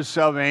 angry with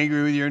yourself,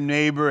 angry with your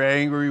neighbor,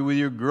 angry with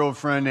your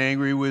girlfriend,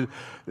 angry with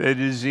the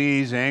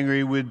disease,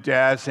 angry with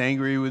death,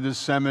 angry with the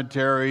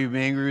cemetery,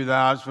 angry with the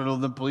hospital,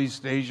 the police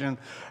station,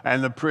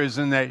 and the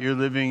prison that you're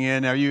living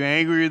in? Are you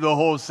angry with the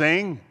whole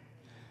thing?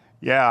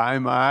 Yeah,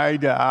 I'm eye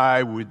to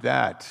eye with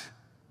that.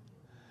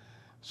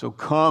 So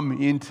come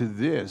into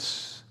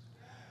this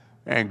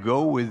and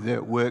go with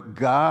it what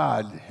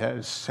God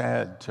has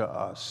said to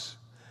us.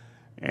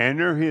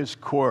 Enter his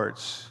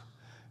courts,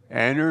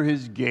 enter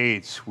his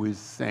gates with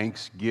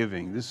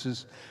thanksgiving. This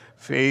is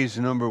phase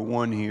number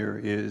one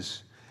here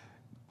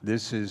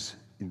this is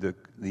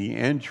the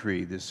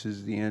entry. This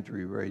is the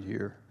entry right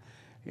here.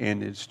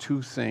 And it's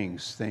two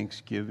things,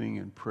 thanksgiving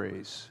and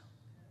praise.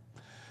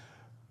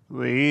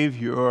 Leave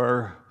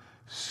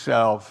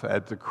yourself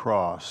at the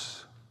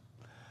cross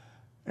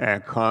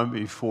and come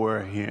before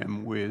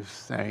him with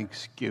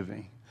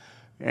thanksgiving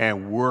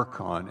and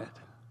work on it.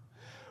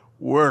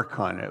 Work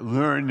on it.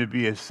 Learn to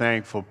be a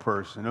thankful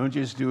person. Don't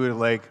just do it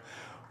like,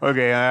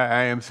 okay,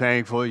 I am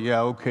thankful.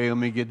 Yeah, okay, let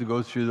me get to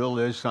go through the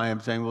list. I am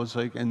thankful. It's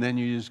like, and then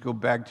you just go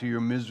back to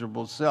your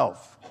miserable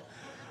self.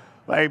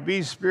 Like,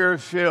 be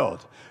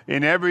spirit-filled.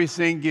 In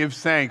everything, give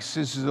thanks.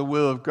 This is the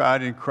will of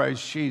God in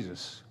Christ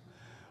Jesus.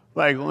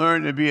 Like,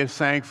 learn to be a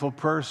thankful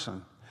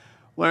person.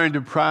 Learn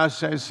to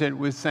process it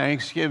with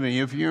thanksgiving.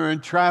 If you're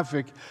in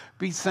traffic,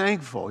 be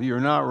thankful. You're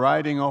not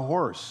riding a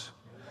horse.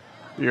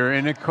 You're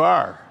in a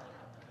car.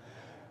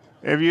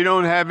 If you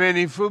don't have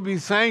any food, be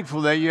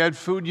thankful that you had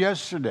food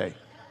yesterday.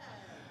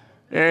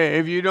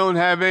 If you don't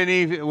have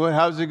any, well,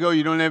 how's it go?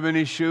 You don't have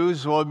any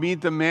shoes? Well,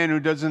 meet the man who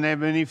doesn't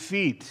have any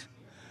feet.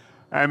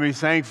 And be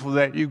thankful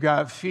that you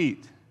got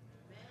feet.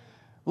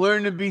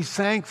 Learn to be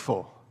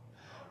thankful.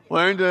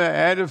 Learn to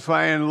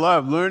edify and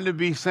love. Learn to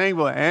be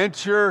thankful.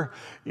 Enter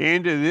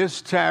into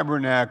this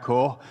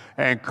tabernacle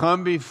and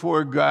come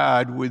before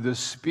God with the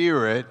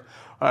spirit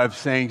of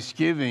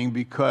thanksgiving,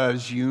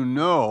 because you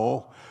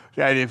know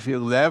that if you're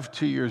left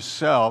to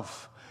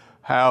yourself,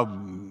 how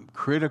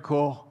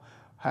critical,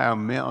 how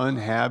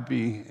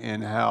unhappy,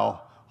 and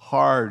how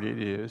hard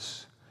it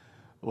is,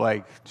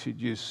 like, to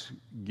just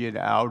get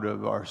out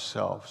of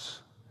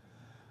ourselves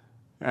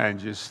and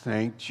just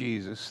thank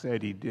Jesus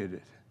that he did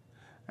it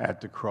at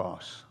the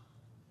cross.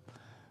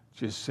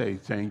 Just say,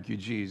 thank you,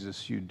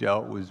 Jesus, you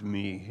dealt with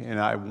me, and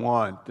I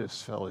want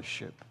this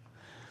fellowship.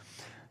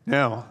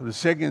 Now, the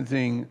second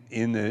thing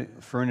in the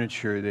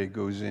furniture that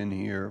goes in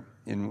here,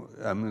 and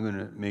I'm going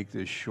to make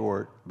this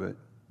short, but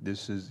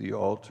this is the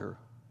altar.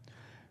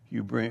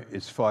 You bring,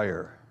 it's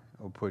fire.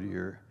 I'll put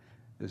here,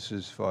 this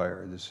is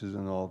fire. This is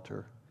an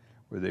altar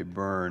where they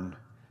burn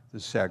the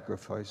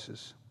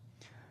sacrifices.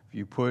 If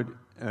you put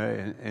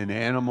an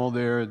animal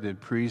there, the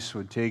priest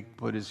would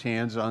put his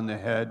hands on the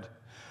head.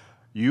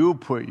 You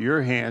put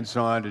your hands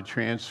on to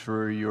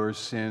transfer your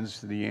sins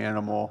to the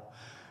animal.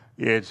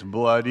 It's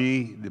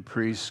bloody. The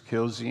priest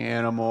kills the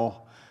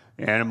animal.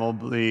 Animal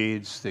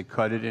bleeds. They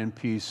cut it in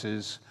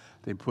pieces.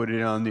 They put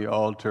it on the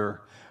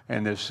altar.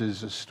 And this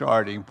is a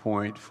starting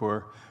point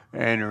for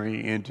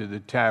entering into the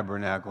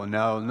tabernacle.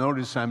 Now,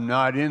 notice I'm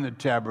not in the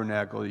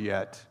tabernacle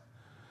yet.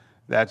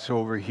 That's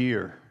over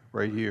here,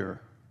 right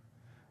here.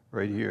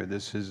 Right here.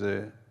 This is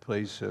a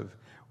place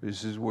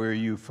this is where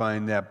you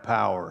find that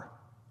power.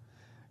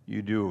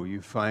 You do.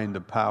 You find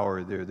the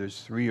power there.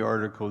 There's 3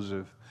 articles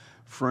of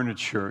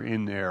furniture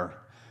in there.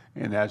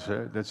 And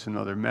that's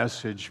another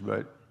message,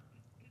 but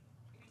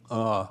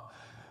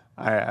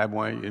I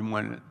want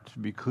it to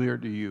be clear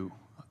to you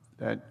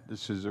that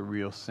this is a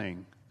real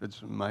thing.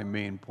 That's my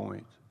main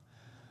point.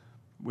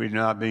 We're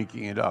not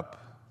making it up.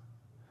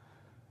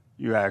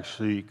 You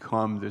actually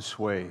come this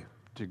way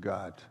to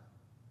God.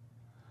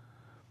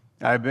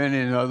 I've been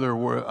in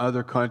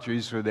other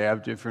countries where they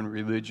have different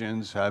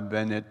religions. I've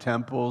been at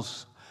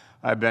temples.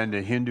 I've been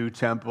to Hindu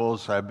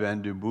temples. I've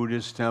been to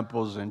Buddhist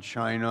temples in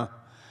China.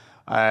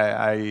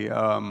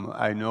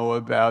 I know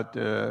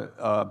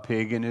about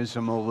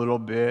paganism a little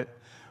bit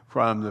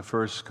from the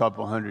first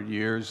couple hundred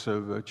years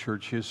of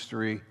church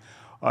history.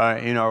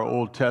 In our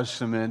Old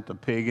Testament, the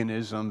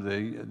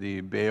paganism, the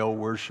Baal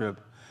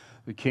worship,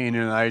 the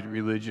Canaanite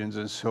religions,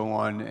 and so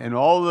on. And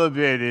all of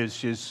it is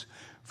just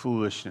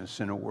foolishness,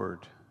 in a word.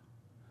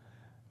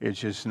 It's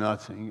just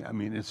nothing. I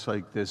mean, it's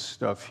like this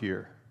stuff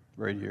here,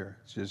 right here.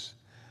 It's just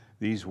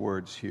these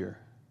words here.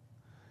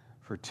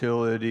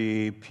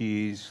 Fertility,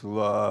 peace,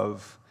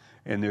 love,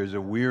 and there's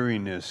a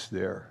weariness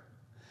there.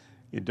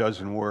 It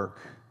doesn't work.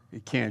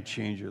 It can't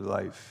change your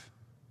life.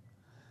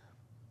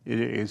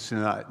 It's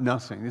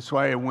nothing. That's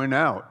why it went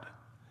out.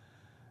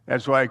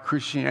 That's why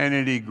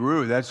Christianity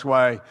grew. That's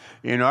why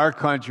in our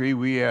country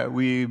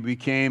we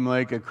became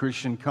like a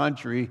Christian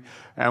country,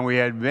 and we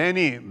had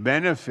many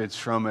benefits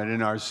from it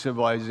in our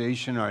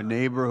civilization, our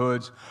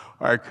neighborhoods,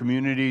 our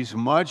communities.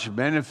 Much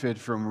benefit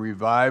from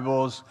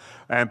revivals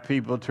and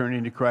people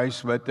turning to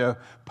Christ. But the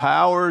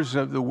powers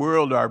of the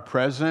world are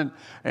present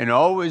and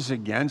always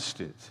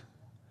against it.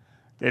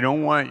 They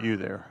don't want you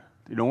there.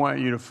 They don't want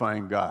you to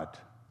find God.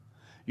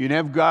 You can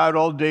have God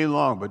all day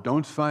long, but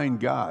don't find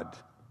God.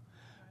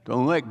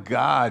 Don't let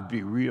God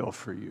be real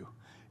for you.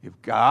 If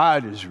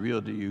God is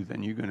real to you,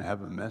 then you're going to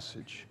have a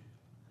message.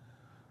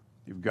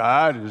 If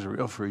God is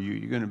real for you,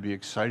 you're going to be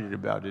excited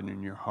about it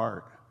in your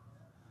heart.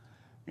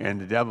 And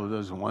the devil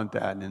doesn't want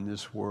that in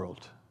this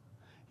world.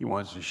 He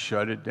wants to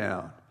shut it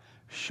down.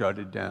 Shut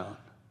it down.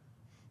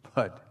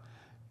 But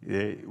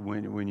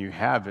when you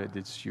have it,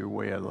 it's your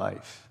way of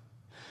life.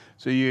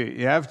 So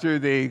after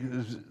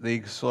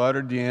they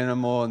slaughtered the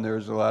animal and there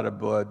was a lot of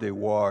blood, they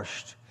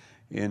washed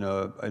in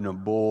a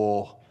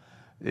bowl.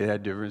 It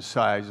had different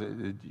sizes.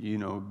 It,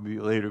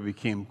 later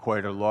became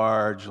quite a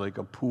large, like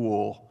a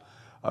pool,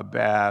 a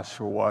bath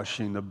for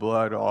washing the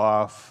blood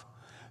off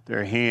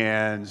their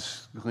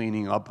hands,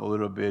 cleaning up a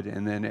little bit,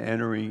 and then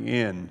entering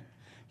in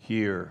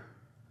here.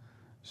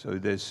 So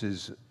this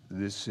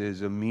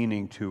is a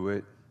meaning to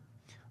it.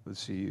 Let's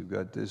see, you've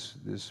got this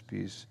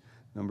piece.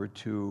 Number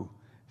 2,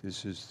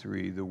 this is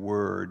 3, the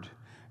word,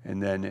 and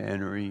then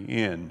entering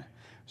in.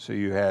 So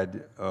you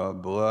had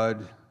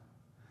blood,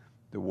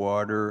 the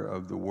water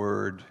of the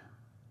word.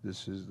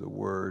 This is the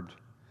word,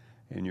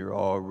 and you're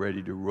all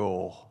ready to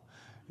roll.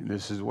 And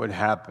this is what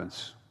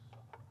happens.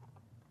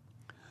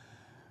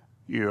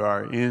 You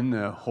are in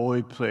the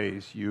holy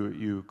place.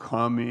 You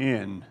come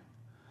in,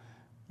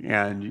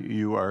 and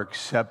you are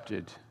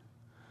accepted.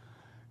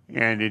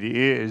 And it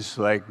is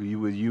like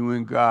with you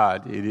and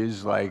God. It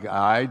is like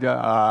eye to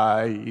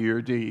eye,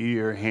 ear to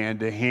ear, hand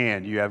to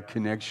hand. You have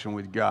connection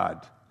with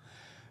God.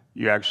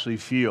 You actually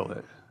feel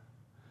it.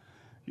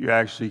 You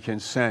actually can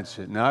sense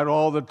it. Not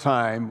all the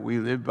time. We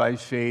live by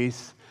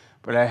faith.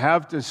 But I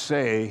have to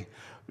say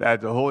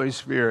that the Holy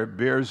Spirit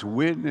bears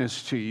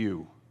witness to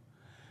you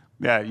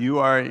that you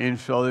are in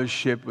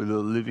fellowship with the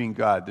living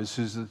God. This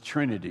is the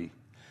Trinity,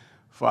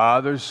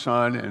 Father,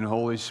 Son, and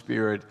Holy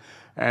Spirit.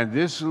 And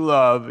this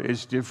love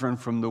is different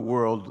from the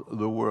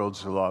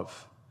world's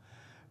love.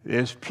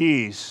 This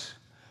peace,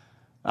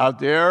 out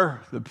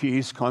there, the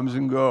peace comes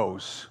and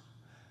goes.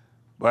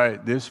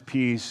 But this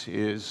peace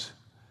is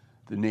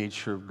the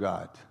nature of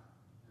God.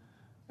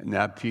 And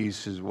that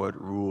peace is what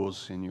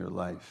rules in your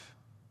life.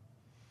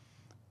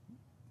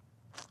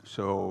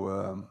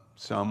 So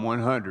Psalm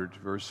 100,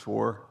 verse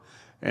 4,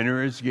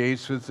 enter his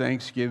gates with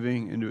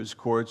thanksgiving, into his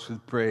courts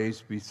with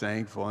praise. Be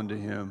thankful unto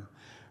him.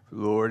 For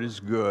the Lord is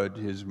good,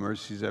 his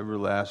mercy is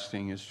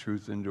everlasting, his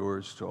truth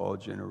endures to all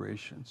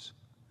generations.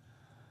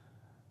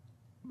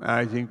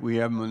 I think we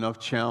have enough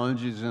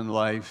challenges in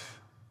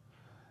life.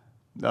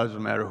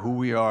 Doesn't matter who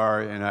we are,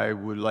 and I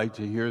would like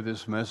to hear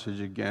this message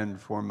again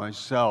for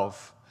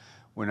myself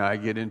when I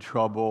get in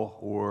trouble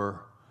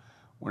or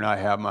when I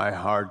have my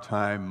hard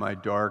time, my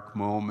dark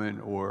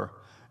moment, or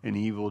an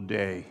evil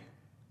day.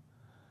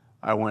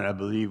 I want to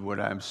believe what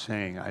I'm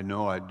saying. I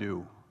know I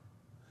do.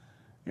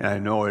 And I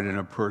know it in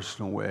a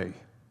personal way.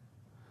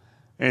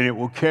 And it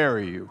will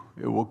carry you.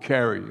 It will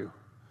carry you.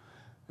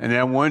 And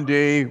then one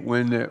day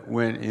when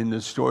in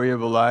the story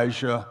of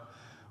Elijah,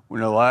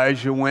 when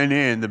Elijah went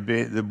in,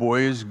 the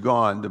boy is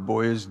gone, the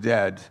boy is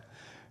dead.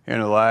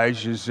 And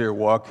Elijah's there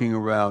walking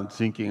around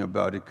thinking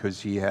about it because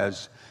he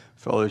has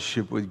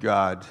fellowship with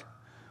God.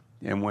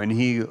 And when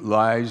he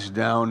lies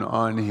down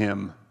on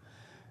him,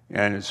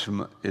 and it's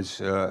how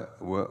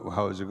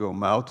does it go?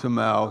 Mouth to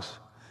mouth,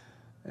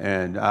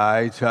 and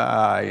eye to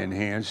eye, and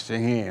hands to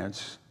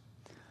hands,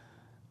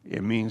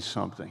 it means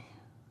something.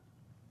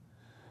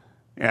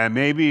 And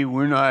maybe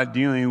we're not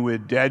dealing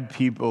with dead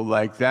people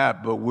like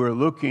that, but we're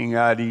looking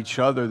at each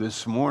other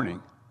this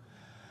morning.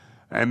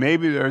 And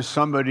maybe there's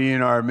somebody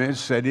in our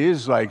midst that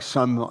is like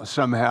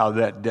somehow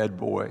that dead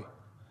boy.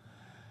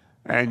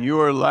 And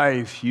your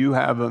life, you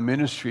have a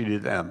ministry to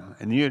them,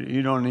 and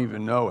you don't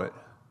even know it.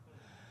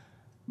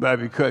 But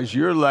because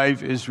your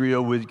life is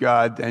real with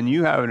God, then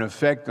you have an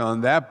effect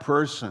on that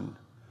person,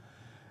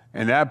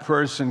 and that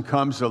person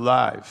comes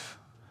alive.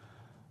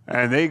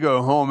 And they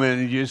go home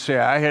and you say,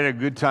 I had a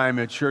good time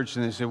at church,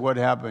 and they say, what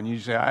happened? You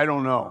say, I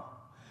don't know,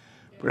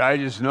 but I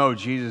just know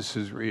Jesus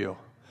is real.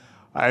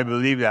 I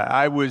believe that.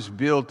 I was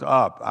built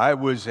up. I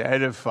was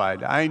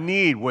edified. I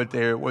need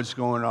what's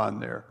going on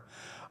there.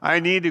 I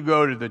need to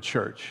go to the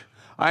church.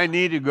 I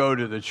need to go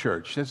to the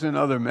church. That's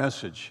another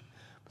message,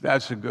 but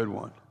that's a good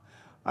one.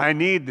 I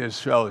need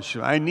this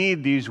fellowship. I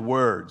need these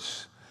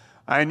words.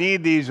 I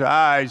need these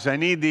eyes. I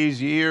need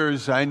these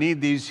ears. I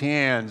need these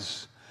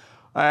hands.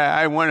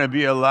 I want to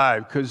be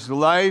alive, because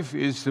life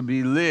is to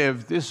be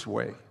lived this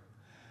way,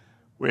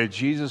 with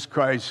Jesus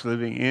Christ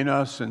living in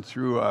us and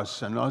through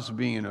us, and us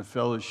being in a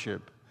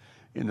fellowship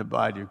in the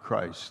body of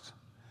Christ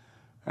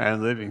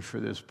and living for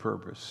this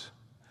purpose.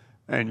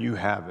 And you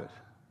have it.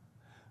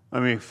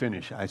 Let me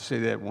finish. I say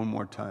that one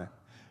more time.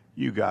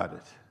 You got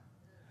it.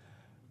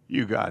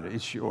 You got it.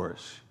 It's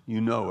yours.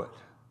 You know it.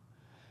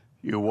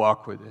 You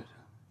walk with it.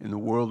 And the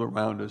world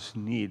around us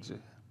needs it.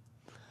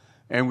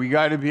 And we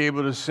got to be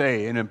able to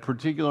say in a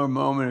particular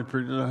moment,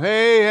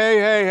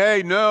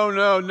 hey,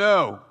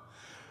 no.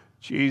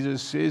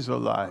 Jesus is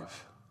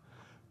alive.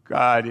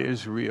 God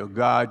is real.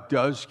 God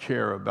does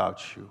care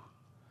about you.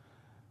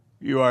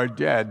 You are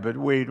dead, but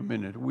wait a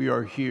minute. We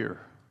are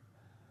here.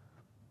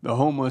 The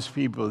homeless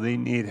people, they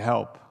need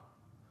help.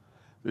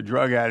 The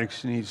drug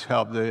addicts needs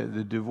help.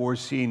 The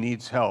divorcee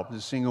needs help. The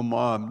single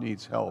mom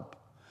needs help.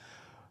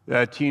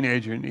 That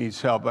teenager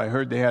needs help. I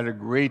heard they had a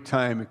great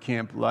time at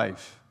Camp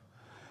Life.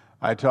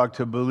 I talked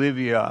to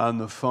Bolivia on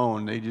the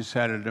phone. They just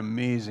had an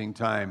amazing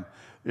time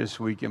this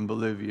week in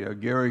Bolivia.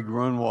 Gary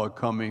Grunwald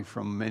coming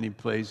from many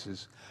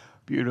places.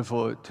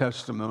 beautiful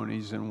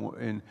testimonies,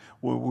 and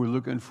what we're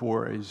looking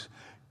for is,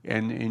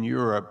 and in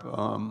Europe,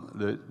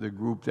 the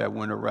group that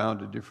went around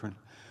to different,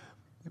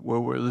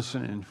 what we're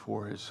listening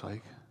for is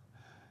like,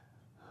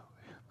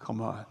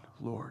 come on,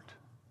 Lord.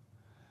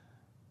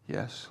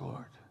 Yes,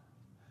 Lord.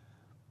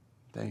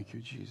 Thank you,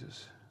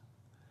 Jesus.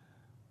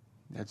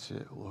 That's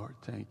it, Lord.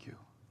 Thank you.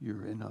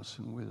 You're in us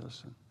and with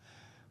us, and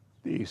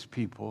these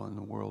people in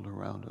the world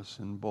around us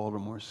in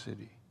Baltimore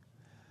City.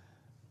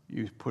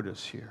 You put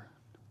us here.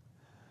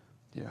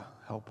 Yeah,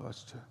 help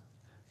us to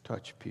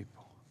touch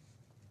people.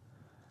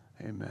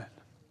 Amen.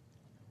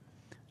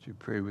 Would you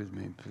pray with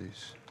me,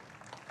 please?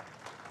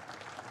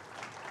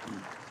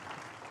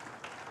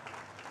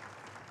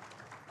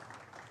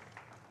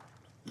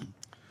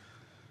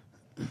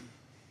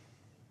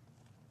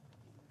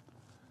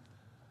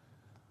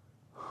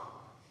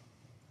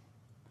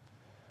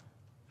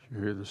 If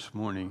you're here this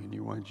morning and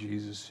you want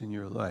Jesus in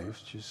your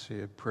life, just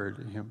say a prayer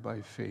to him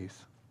by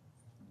faith.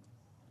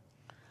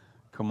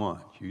 Come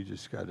on, you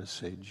just got to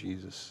say,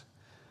 Jesus,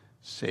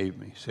 save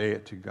me. Say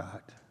it to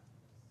God.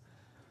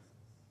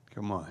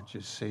 Come on,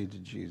 just say to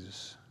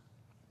Jesus,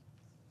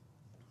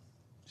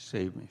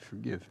 save me,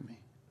 forgive me.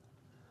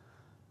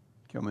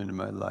 Come into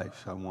my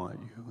life. I want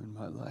you in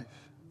my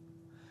life.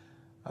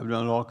 I've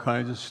done all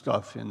kinds of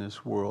stuff in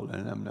this world,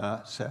 and I'm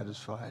not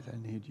satisfied. I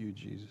need you,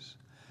 Jesus.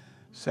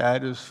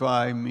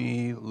 Satisfy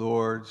me,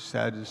 Lord.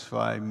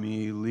 Satisfy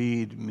me.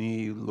 Lead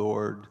me,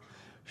 Lord.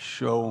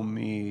 Show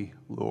me,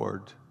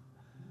 Lord.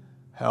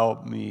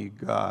 Help me,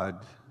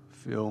 God.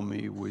 Fill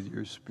me with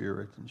your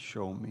Spirit and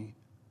show me.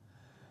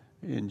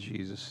 In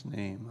Jesus'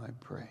 name I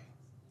pray.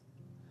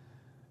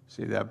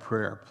 Say that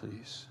prayer,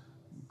 please.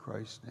 In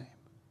Christ's name.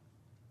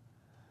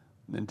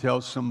 And then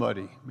tell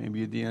somebody,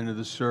 maybe at the end of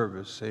the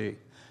service, say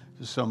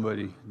to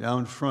somebody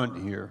down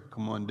front here,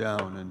 come on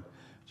down, and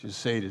just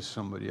say to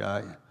somebody,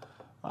 I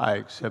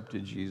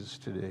accepted Jesus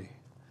today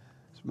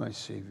as my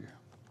Savior.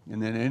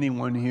 And then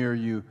anyone here,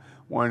 you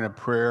want a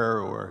prayer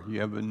or you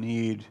have a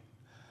need,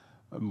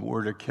 a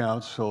word of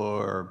counsel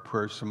or a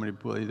prayer, somebody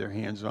lay their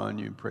hands on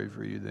you and pray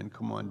for you, then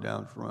come on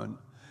down front.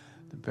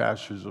 The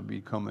pastors will be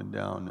coming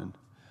down and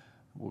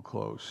we'll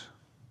close.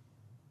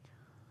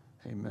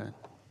 Amen.